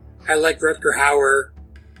 I like Rutger Hauer.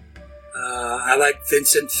 I like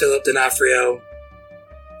Vincent Philip D'Onofrio.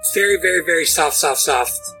 It's very, very, very soft.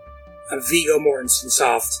 A Viggo Mortensen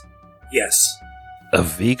soft. Yes. A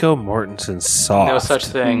Viggo Mortensen soft? No such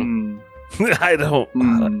thing. I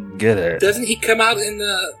don't get it. Doesn't he come out in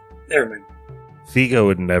the... Never mind. Viggo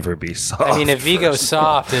would never be soft. I mean, if Viggo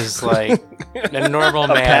soft is like a normal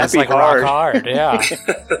man, it's like hard. rock hard. Yeah.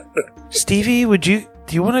 Stevie, do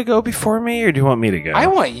you want to go before me, or do you want me to go? I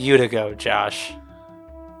want you to go, Josh.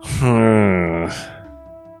 It's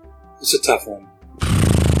a tough one.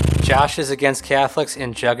 Josh is against Catholics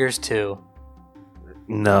and Juggers too.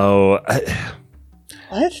 No.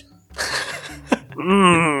 What?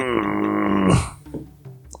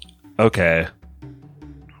 Okay.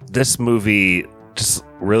 This movie just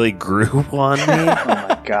really grew on me. Oh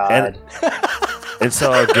my god. And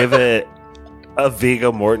so I'll give it a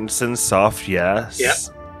Viggo Mortensen soft yes. Yep.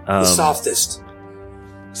 The softest.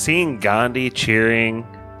 Seeing Gandhi cheering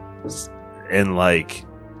and like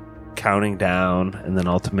counting down and then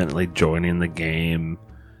ultimately joining the game,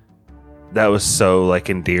 that was so like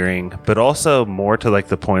endearing, but also more to like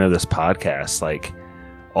the point of this podcast, like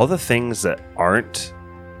all the things that aren't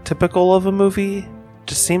typical of a movie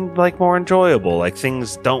just seemed like more enjoyable. Like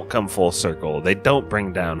things don't come full circle, they don't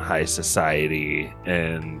bring down high society,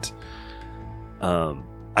 and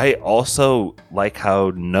I also like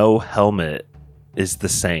how no helmet is the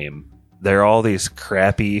same. They're all these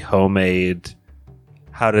crappy homemade,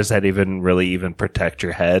 how does that even protect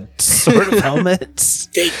your head sort of helmets.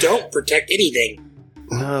 They don't protect anything.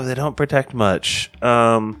 No, they don't protect much.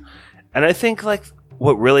 And I think like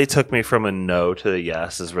what really took me from a no to a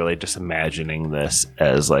yes is really just imagining this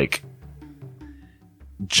as like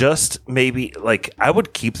just maybe like I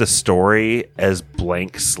would keep the story as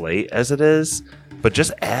blank slate as it is, but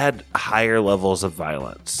just add higher levels of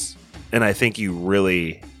violence. And I think you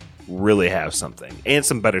really have something, and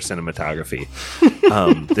some better cinematography.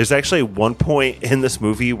 There's actually one point in this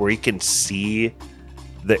movie where you can see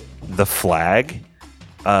the flag.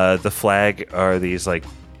 The flag are these like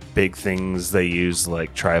big things they use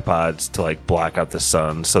like tripods to like block out the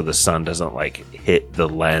sun, so the sun doesn't like hit the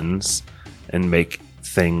lens and make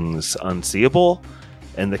things unseeable.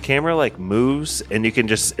 And the camera like moves, and you can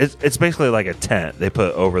just it's basically like a tent they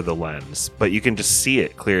put over the lens, but you can just see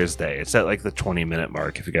it clear as day. It's at like the 20-minute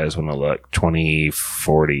mark if you guys want to look.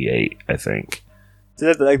 20:48, I think. Is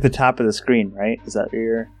that like the top of the screen, right? Is that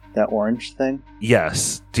that orange thing?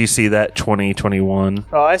 Yes. Do you see that 2021?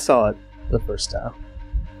 Oh, I saw it the first time.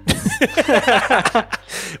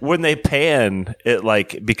 When they pan, it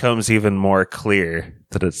like becomes even more clear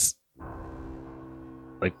that it's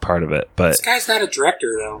like part of it. But this guy's not a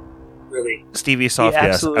director, though. Really, Stevie soft. He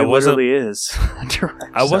Yes, absolutely literally is.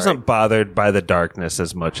 I wasn't bothered by the darkness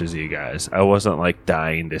as much as you guys. I wasn't like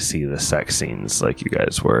dying to see the sex scenes like you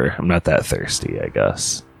guys were. I'm not that thirsty, I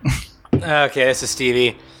guess. Okay, this is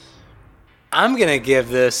Stevie. I'm gonna give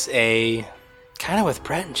this a kind of with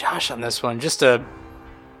Brett and Josh on this one. Just a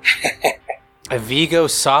Viggo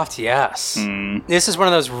soft yes. This is one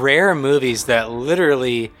of those rare movies that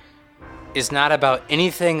literally is not about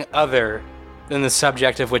anything other than the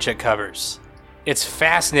subject of which it covers. It's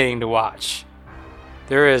fascinating to watch.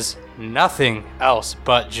 There is nothing else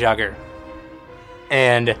but Jugger.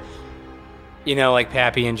 And, you know, like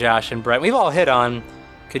Pappy and Josh and Brett, we've all hit on,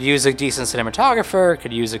 could use a decent cinematographer,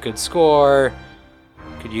 could use a good score,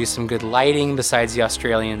 could use some good lighting besides the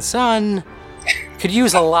Australian sun, could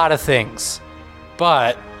use a lot of things.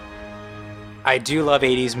 But I do love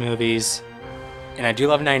 80s movies. And I do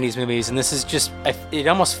love 90s movies, and this is just, it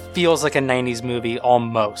almost feels like a 90s movie,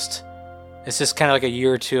 almost. It's just kind of like a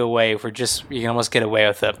year or two away where just, you can almost get away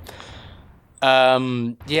with it.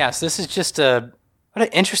 So this is just what an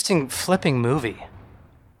interesting flipping movie.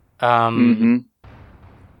 And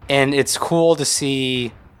it's cool to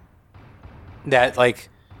see that, like,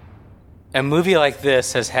 a movie like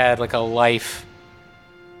this has had, like, a life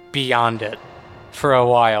beyond it for a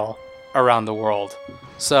while around the world.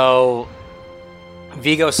 So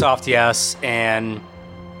Viggo soft yes, and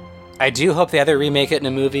I do hope they either remake it in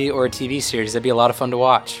a movie or a TV series. That'd be a lot of fun to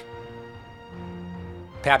watch.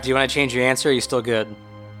 Pap, do you want to change your answer, or are you still good?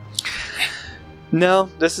 No,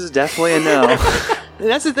 this is definitely a no. And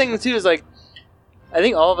that's the thing too, is like I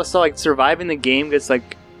think all of us saw like surviving the game gets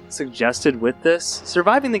like suggested with this.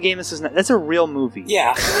 Surviving the game, that's a real movie.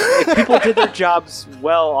 Yeah. If people did their jobs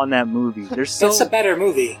well on that movie, That's a better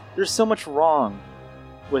movie. There's so much wrong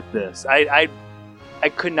with this. I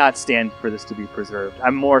could not stand for this to be preserved.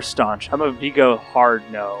 I'm more staunch. I'm a Vigo hard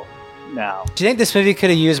no now. Do you think this movie could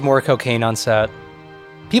have used more cocaine on set?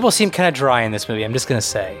 People seem kind of dry in this movie, I'm just going to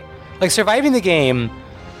say. Like, surviving the game,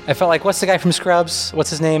 I felt like, what's the guy from Scrubs? What's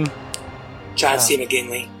his name? John C.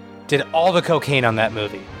 McGinley. Did all the cocaine on that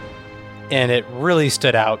movie. And it really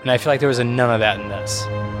stood out, and I feel like there was none of that in this.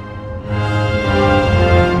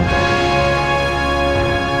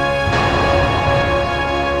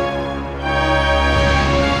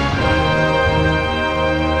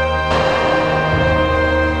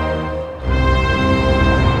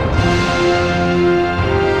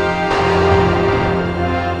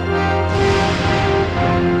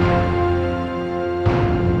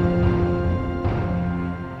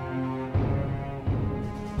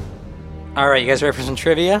 All right, you guys ready for some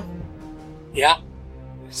trivia? Yeah.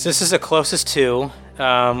 So this is the closest to.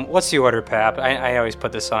 What's the order, Pap? I always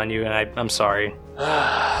put this on you, and I'm sorry.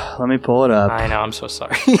 Let me pull it up. I know, I'm so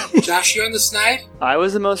sorry. Josh, you on the snide? I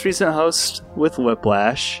was the most recent host with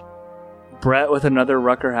Whiplash. Brett with another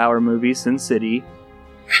Rutger Hauer movie, Sin City.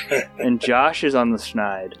 And Josh is on the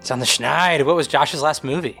schneid. It's on the schneid. What was Josh's last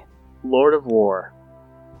movie? Lord of War.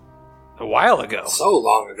 A while ago. So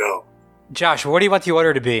long ago. Josh, what do you want the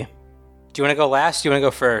order to be? Do you want to go last? Do you want to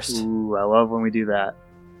go first? Ooh, I love when we do that.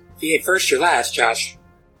 If you get first or last, Josh.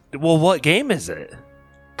 Well, what game is it?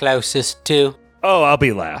 Closest to. Oh, I'll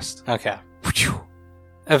be last. Okay.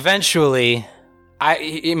 Eventually,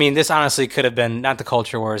 I mean, this honestly could have been not the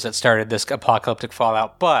culture wars that started this apocalyptic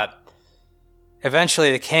fallout, but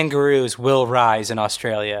eventually the kangaroos will rise in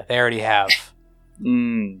Australia. They already have.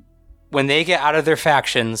 When they get out of their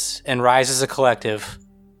factions and rise as a collective,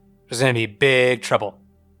 there's going to be big trouble.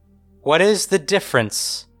 What is the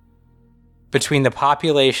difference between the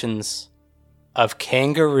populations of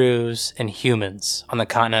kangaroos and humans on the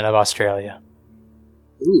continent of Australia?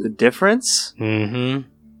 Ooh. The difference? Mm-hmm.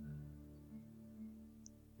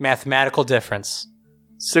 Mathematical difference.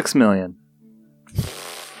 6 million.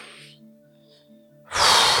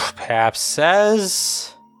 Pap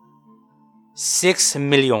says 6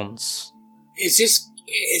 millions.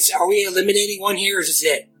 Are we eliminating one here, or is this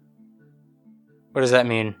it? What does that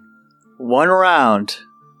mean? One round.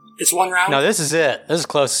 It's one round? No, this is it. This is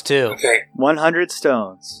close too. Okay. 100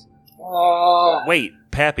 stones. Wait,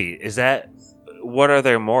 Pappy, what are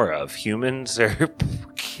there more of? Humans or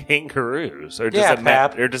kangaroos? Or does it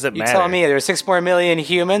matter? You tell me, there's 6 more million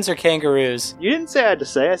humans or kangaroos? You didn't say I had to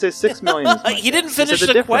say. I said 6 million. You didn't finish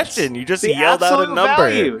the question. You just yelled out a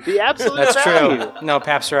number. Value. The absolute That's value. True. No,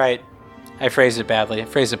 Pap's right. I phrased it badly. I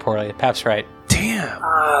phrased it poorly. Pap's right. Damn.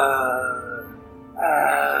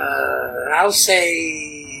 I'll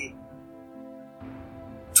say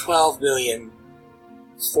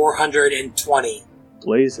 12,420,000.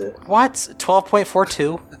 Blaze it. What?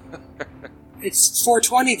 12.42? It's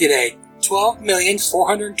 420 today.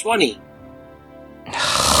 12,420,000.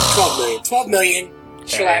 12 million. 12 million.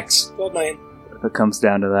 Chillax. 12 million. If it comes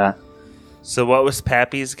down to that. So what was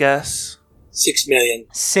Pappy's guess? 6 million.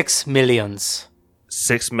 6 millions.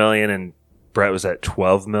 6 million, and Brett was at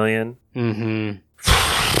 12 million? Mm-hmm.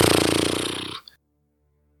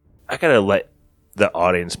 I gotta let the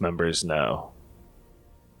audience members know.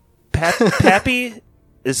 Pappy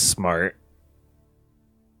is smart,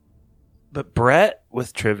 but Brett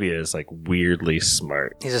with trivia is like weirdly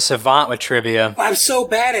smart. He's a savant with trivia. I'm so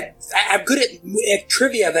bad I'm good at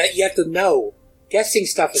trivia that you have to know. Guessing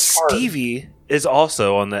stuff is hard. Stevie is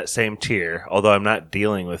also on that same tier, although I'm not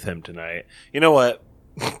dealing with him tonight. You know what?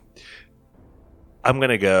 I'm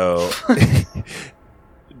gonna go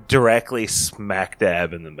directly smack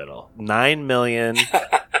dab in the middle.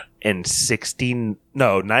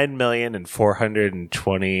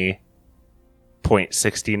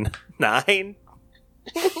 9,420,69.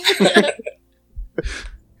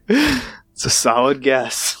 It's a solid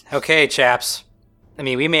guess. Okay, chaps. I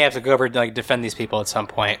mean, we may have to go over to defend these people at some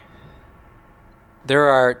point. There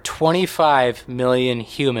are 25 million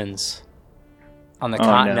humans on the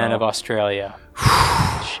continent of Australia.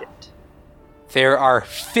 Shit. There are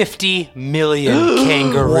 50 million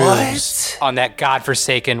kangaroos on that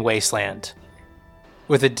godforsaken wasteland.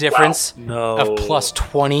 With a difference of plus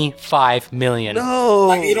 25 million. No.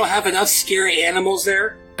 Like, you don't have enough scary animals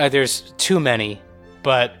there? There's too many,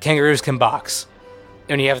 but kangaroos can box.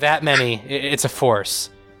 When you have that many, it's a force.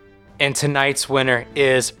 And tonight's winner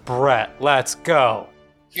is Brett. Let's go.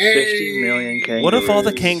 50 million kangaroos. What if all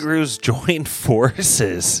the kangaroos join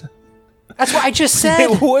forces? That's what I just said.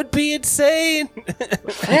 It would be insane.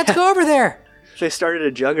 I have to go over there. They started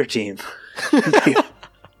a Jugger team.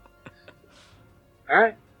 All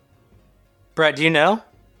right. Brett, do you know?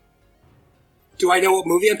 Do I know what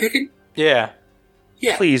movie I'm picking? Yeah.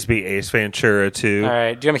 Yeah. Please be Ace Ventura 2. All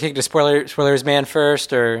right. Do you want me to kick it to Spoilers Man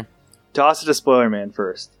first, or? Toss it to Spoiler Man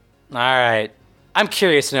first. All right. I'm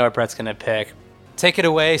curious to know what Brett's going to pick. Take it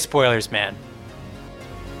away, Spoilers Man.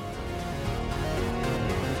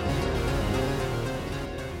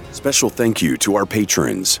 Special thank you to our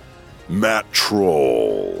patrons. Matt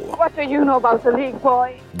Troll. What do you know about the league,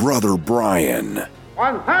 boy? Brother Brian.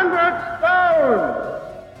 100 stones!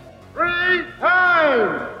 3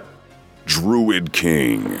 times! Druid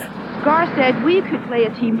King. Gar said we could play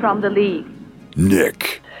a team from the league.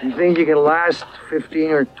 Nick. You think you can last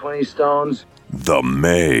 15 or 20 stones? The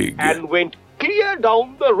Meg. And went clear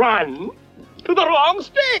down the run to the wrong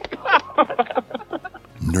stick.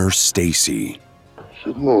 Nurse Stacy.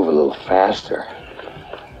 Should move a little faster.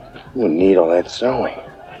 Wouldn't need all that sewing.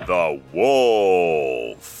 The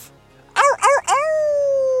Wolf. Ow, ow, ow!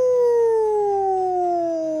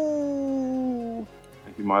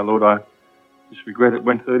 Thank you, my lord. I just regret it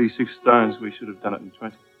went 36 stones. We should have done it in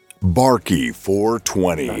 20. Barky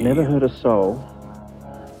 420. I never heard a soul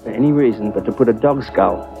for any reason but to put a dog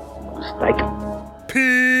skull on a steak.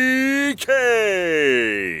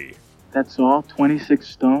 PK. That's all? 26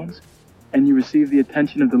 stones? And you receive the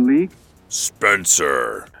attention of the league?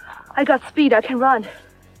 Spencer. I got speed, I can run.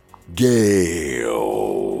 Gale.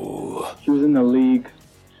 He was in the league.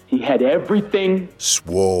 He had everything.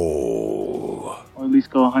 Swole. Or at least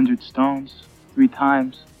go 100 stones. 3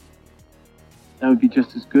 times. That would be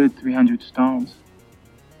just as good, 300 stones.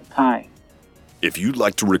 A tie. If you'd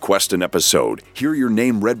like to request an episode, hear your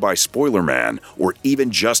name read by Spoiler Man, or even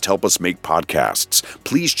just help us make podcasts,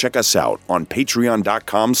 please check us out on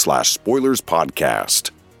patreon.com/spoilerspodcast.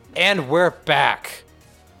 And we're back.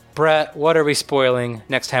 Brett, what are we spoiling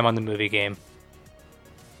next time on the movie game?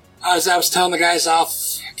 As I was telling the guys off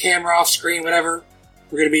camera, off screen, whatever,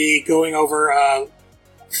 we're going to be going over a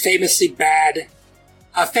famously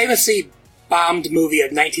bombed movie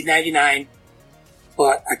of 1999,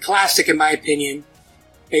 but a classic in my opinion,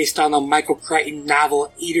 based on the Michael Crichton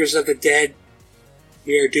novel Eaters of the Dead.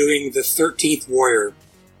 We are doing The 13th Warrior,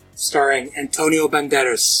 starring Antonio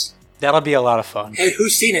Banderas. That'll be a lot of fun. Hey,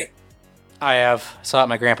 who's seen it? I have. Saw it in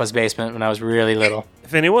my grandpa's basement when I was really little.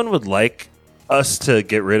 If anyone would like us to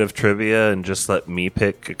get rid of trivia and just let me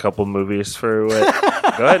pick a couple movies for it,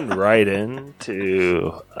 go ahead and write in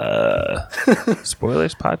to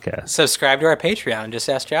Spoilers Podcast. Subscribe to our Patreon and just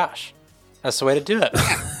ask Josh. That's the way to do it.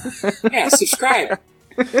 Yeah, subscribe.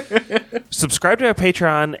 Subscribe to our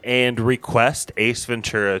Patreon and request Ace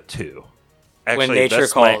Ventura 2. Actually, When nature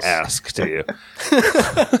that's calls. my ask to you.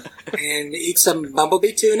 And eat some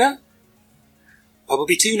bumblebee tuna.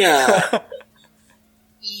 Bumblebee tuna.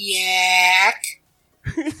 Yak.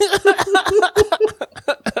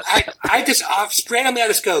 I just randomly I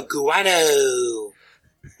just go guano.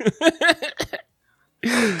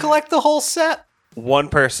 Collect the whole set. One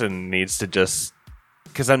person needs to just,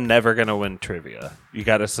 because I'm never going to win trivia. You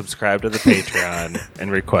got to subscribe to the Patreon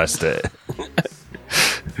and request it.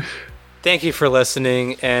 Thank you for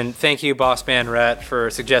listening, and thank you, Boss Man Rhett, for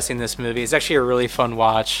suggesting this movie. It's actually a really fun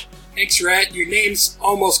watch. Thanks, Rhett. Your name's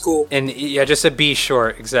almost cool. And yeah, just a B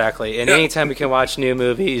short, exactly. And anytime we can watch new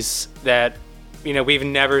movies that, we've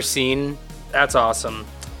never seen, that's awesome.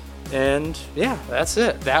 And yeah, that's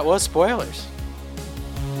it. That was Spoilers.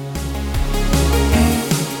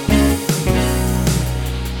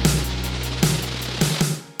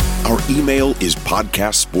 Our email is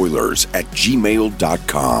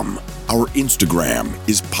podcastspoilers@gmail.com. Our Instagram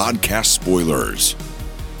is podcastspoilers.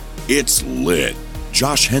 It's lit.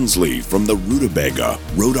 Josh Hensley from the Rutabaga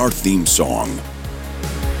wrote our theme song.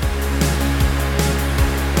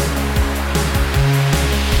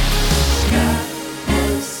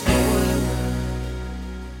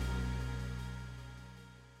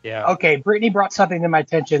 Yeah. Okay, Brittany brought something to my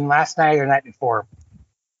attention last night or the night before.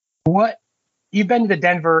 You've been to the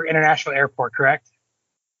Denver International Airport, correct?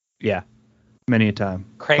 Yeah, many a time.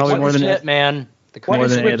 Probably more than it, man. What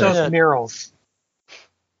is with those murals?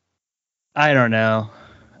 I don't know.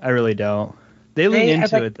 I really don't. They lean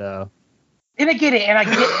into it though. And I get it, and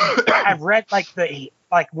I've read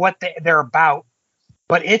what they're about,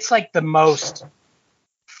 but it's like the most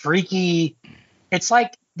freaky. It's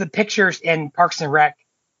like the pictures in Parks and Rec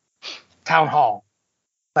Town Hall.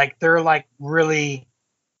 Like they're like really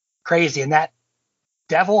crazy, and that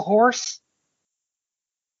devil horse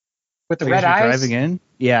with the red eyes driving in.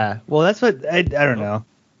 Yeah. Well, that's what I don't know.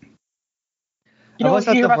 You know,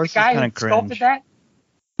 hear about the guy who sculpted that?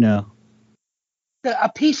 No. A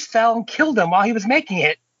piece fell and killed him while he was making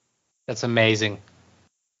it. That's amazing.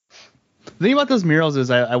 The thing about those murals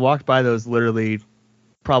is I walked by those literally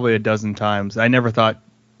probably a dozen times. I never thought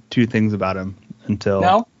two things about them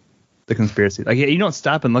until the conspiracy. Like, you don't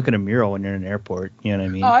stop and look at a mural when you're in an airport. You know what I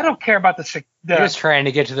mean? Oh, I don't care about the You're just trying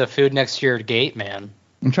to get to the food next to your gate, man.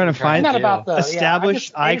 I'm trying to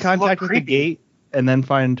establish eye contact with the gate and then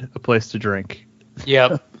find a place to drink.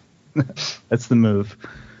 Yep. That's the move.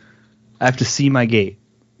 I have to see my gate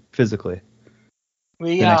physically.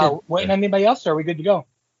 We waiting on anybody else, or are we good to go?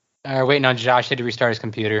 We're waiting on Josh to restart his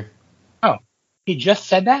computer. Oh, he just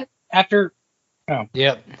said that after. Oh.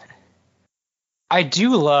 Yep. I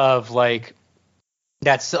do love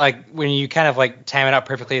that's like when you kind of like time it out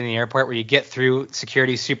perfectly in the airport where you get through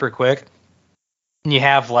security super quick and you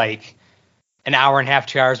have like an hour and a half,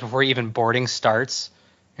 2 hours before even boarding starts.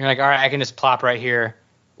 You're like, all right, I can just plop right here,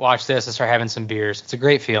 watch this, and start having some beers. It's a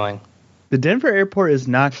great feeling. The Denver airport is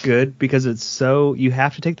not good because you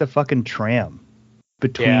have to take the fucking tram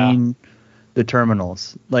between the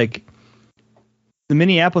terminals. Like, the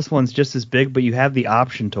Minneapolis one's just as big, but you have the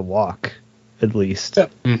option to walk, at least.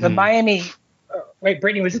 The Miami, wait,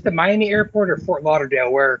 Brittany, was it the Miami airport or Fort Lauderdale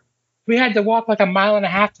where we had to walk like a mile and a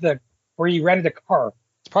half to where you rented a car?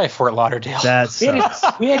 It's probably Fort Lauderdale.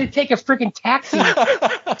 We had to take a freaking taxi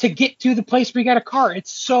to get to the place where we got a car.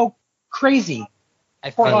 It's so crazy. I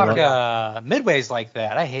think Midway's like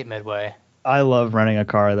that. I hate Midway. I love renting a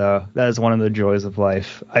car, though. That is one of the joys of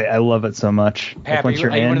life. I love it so much. Pappy,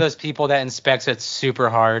 are you one of those people that inspects it super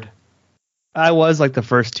hard? I was like the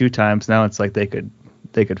first 2 times. Now it's like they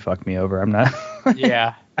could fuck me over. I'm not.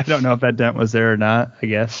 Yeah. I don't know if that dent was there or not, I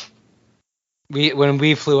guess. When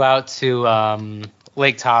we flew out to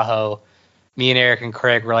Lake Tahoe, me and Eric and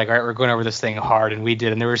Craig were like, all right, we're going over this thing hard, and we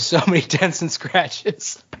did, and there were so many dents and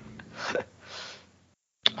scratches.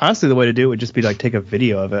 Honestly, the way to do it would just be to like take a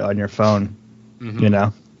video of it on your phone. You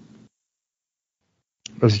know.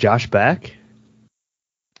 Was Josh back?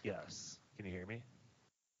 Yes. Can you hear me?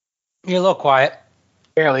 You're a little quiet.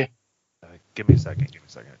 Barely. Give me a second.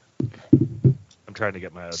 I'm trying to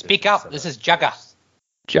get my... Speak up. This is Jugger.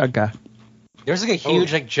 Jugger. There's like a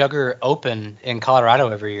huge Jugger open in Colorado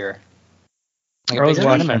every year. Like I was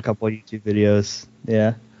watching a couple of YouTube videos.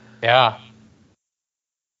 Yeah. Yeah.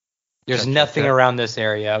 There's nothing around this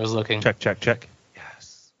area. I was looking. Check.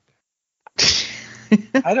 Yes.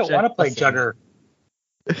 I don't want to play Jugger.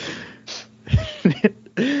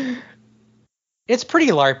 It's pretty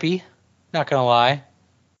LARPy. Not gonna lie.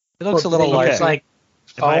 It looks a little LARPy. Like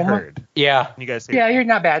I heard. Yeah. You guys hear? Yeah, you're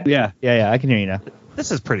not bad. Yeah. I can hear you now.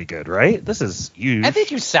 This is pretty good, right? This is huge. I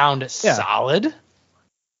think you sound solid.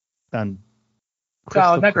 Sound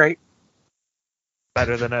solid, not great.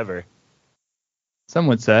 Better than ever. Some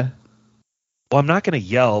would say. Well, I'm not going to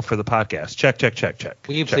yell for the podcast. Check.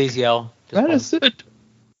 Will you please yell? Medicine.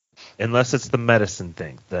 Unless it's the medicine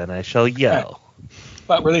thing, then I shall yell.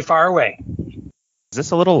 But really far away. Is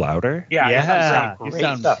this a little louder? Yeah. You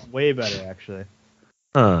sound way better, actually.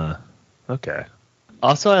 Okay.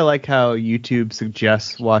 Also, I like how YouTube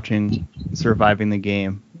suggests watching Surviving the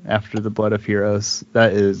Game after the Blood of Heroes.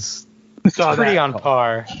 That is pretty on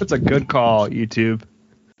par. That's a good call, YouTube.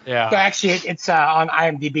 Yeah. Actually, it's on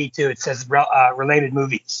IMDb, too. It says related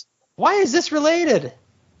movies. Why is this related?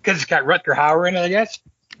 Because it's got Rutger Hauer in it, I guess.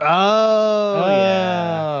 Oh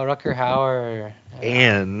yeah. Rutger Hauer.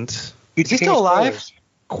 And... Is he still alive?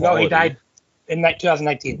 No, he died in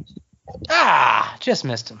 2019. Just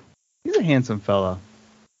missed him. He's a handsome fellow.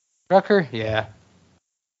 Rutger? Yeah.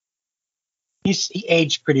 He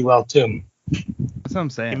aged pretty well, too. That's what I'm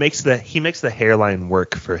saying. He makes the hairline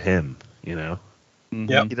work for him, you know?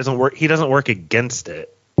 Yep. He doesn't work against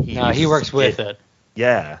it. He works with it.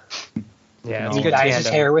 Yeah. Yeah, it's he a good dyes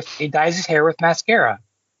his hair with mascara.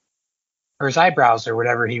 Or his eyebrows or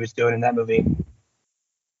whatever he was doing in that movie.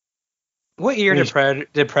 What year did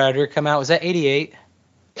Predator come out? Was that 88?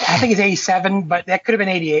 I think it's 87, but that could have been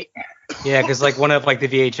 88. Yeah, because like one of like the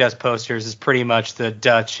VHS posters is pretty much the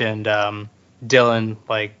Dutch and Dylan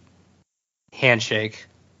like handshake.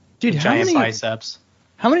 Dude, giant biceps.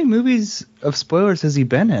 How many movies of spoilers has he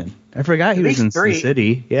been in? I forgot he was in Sin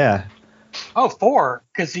City. Yeah. Oh, 4,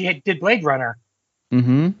 because he did Blade Runner.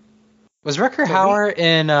 Mm-hmm. Was Rutger Hauer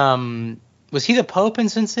in was he the Pope in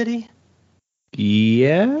Sin City?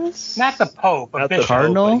 Yes. Not the Pope, but Bishop.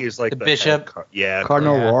 Cardinal. He's like the Bishop.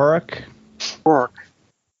 Cardinal Rourke.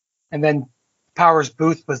 And then Powers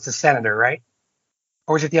Booth was the senator, right?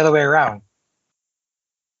 Or was it the other way around?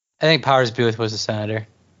 I think Powers Booth was the senator.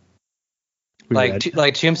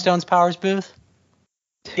 Like Tombstone's Powers Booth?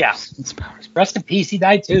 Yeah. Rest in peace. He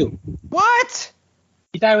died too. What?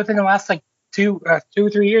 He died within the last like 2 or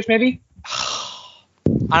 3 years, maybe.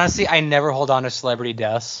 Honestly, I never hold on to celebrity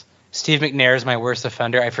deaths. Steve McNair is my worst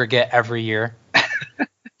offender. I forget every year.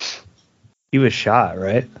 He was shot,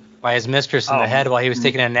 right? By his mistress in the head while he was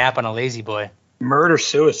taking a nap on a lazy boy. Murder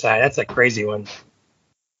suicide. That's a crazy one.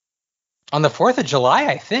 On the 4th of July,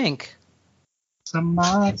 I think.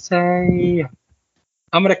 Somebody say.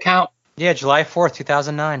 I'm gonna count. Yeah, July 4th,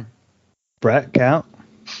 2009. Brett, count.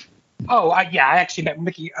 Oh, I actually met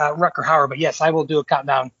Rutger Hauer, but yes, I will do a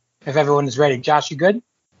countdown if everyone is ready. Josh, you good?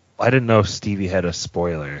 I didn't know Stevie had a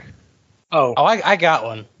spoiler. Oh, I got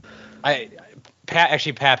one.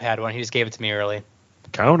 Pap had one. He just gave it to me early.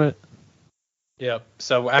 Count it. Yep.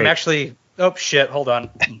 So I'm actually. Oh shit! Hold on.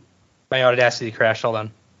 My Audacity crashed. Hold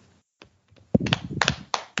on.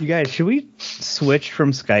 You guys, should we switch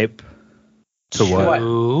from Skype to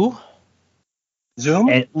what? Zoom?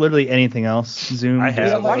 And literally anything else. Zoom. I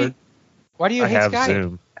have. Why do you hate Skype?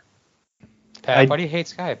 Zoom. Pat, why do you hate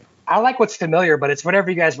Skype? I like what's familiar, but it's whatever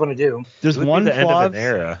you guys want to do. There's one the end flaw. of an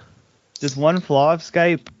era. There's one flaw of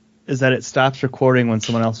Skype is that it stops recording when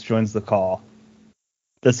someone else joins the call.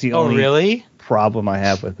 That's the only problem I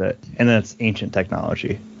have with it, and that's ancient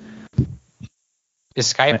technology.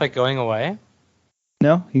 Is Skype like going away?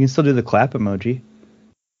 No, you can still do the clap emoji.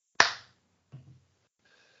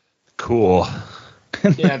 Cool.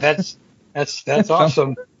 Yeah, that's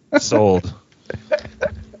awesome. Sold.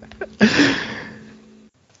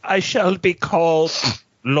 I shall be called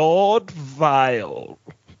Lord Vile.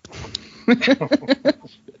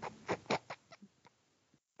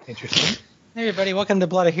 Interesting. Hey everybody, welcome to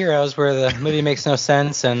Blood of Heroes, where the movie makes no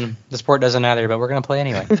sense and the sport doesn't either, but we're gonna play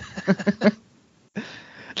anyway.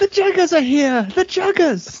 The Juggers are here! The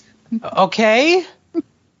Juggers! Okay.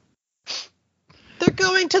 They're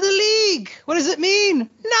going to the league! What does it mean?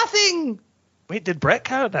 Nothing! Wait, did Brett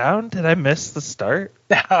count down? Did I miss the start?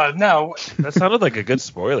 No. That sounded like a good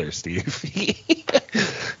spoiler, Steve.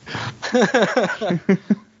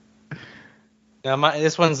 No,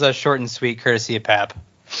 this one's short and sweet, courtesy of Pap.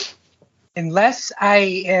 Unless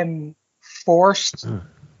I am forced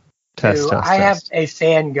I have a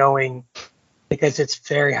fan going because it's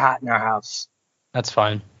very hot in our house. That's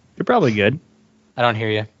fine. You're probably good. I don't hear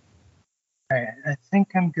you. All right, I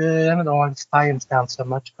think I'm good. I don't know why this volume's down so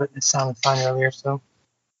much, but it sounded fine earlier, so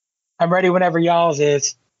I'm ready whenever y'all's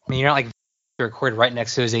is. I mean, you're not like to record right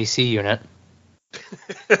next to his AC unit.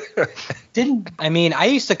 I mean, I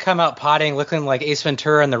used to come out potting looking like Ace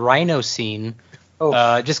Ventura in the Rhino scene,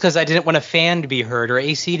 just because I didn't want a fan to be heard or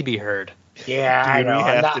AC to be heard. Yeah, I know.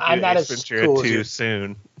 I'm not as cool too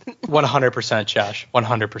soon. 100%, Josh.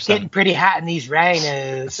 100%. Getting pretty hot in these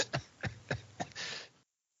rhinos.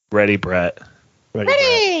 Ready, Brett.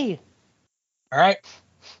 Ready! All right.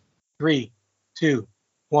 3, 2,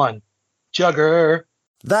 1. Jugger.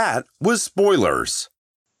 That was Spoilers.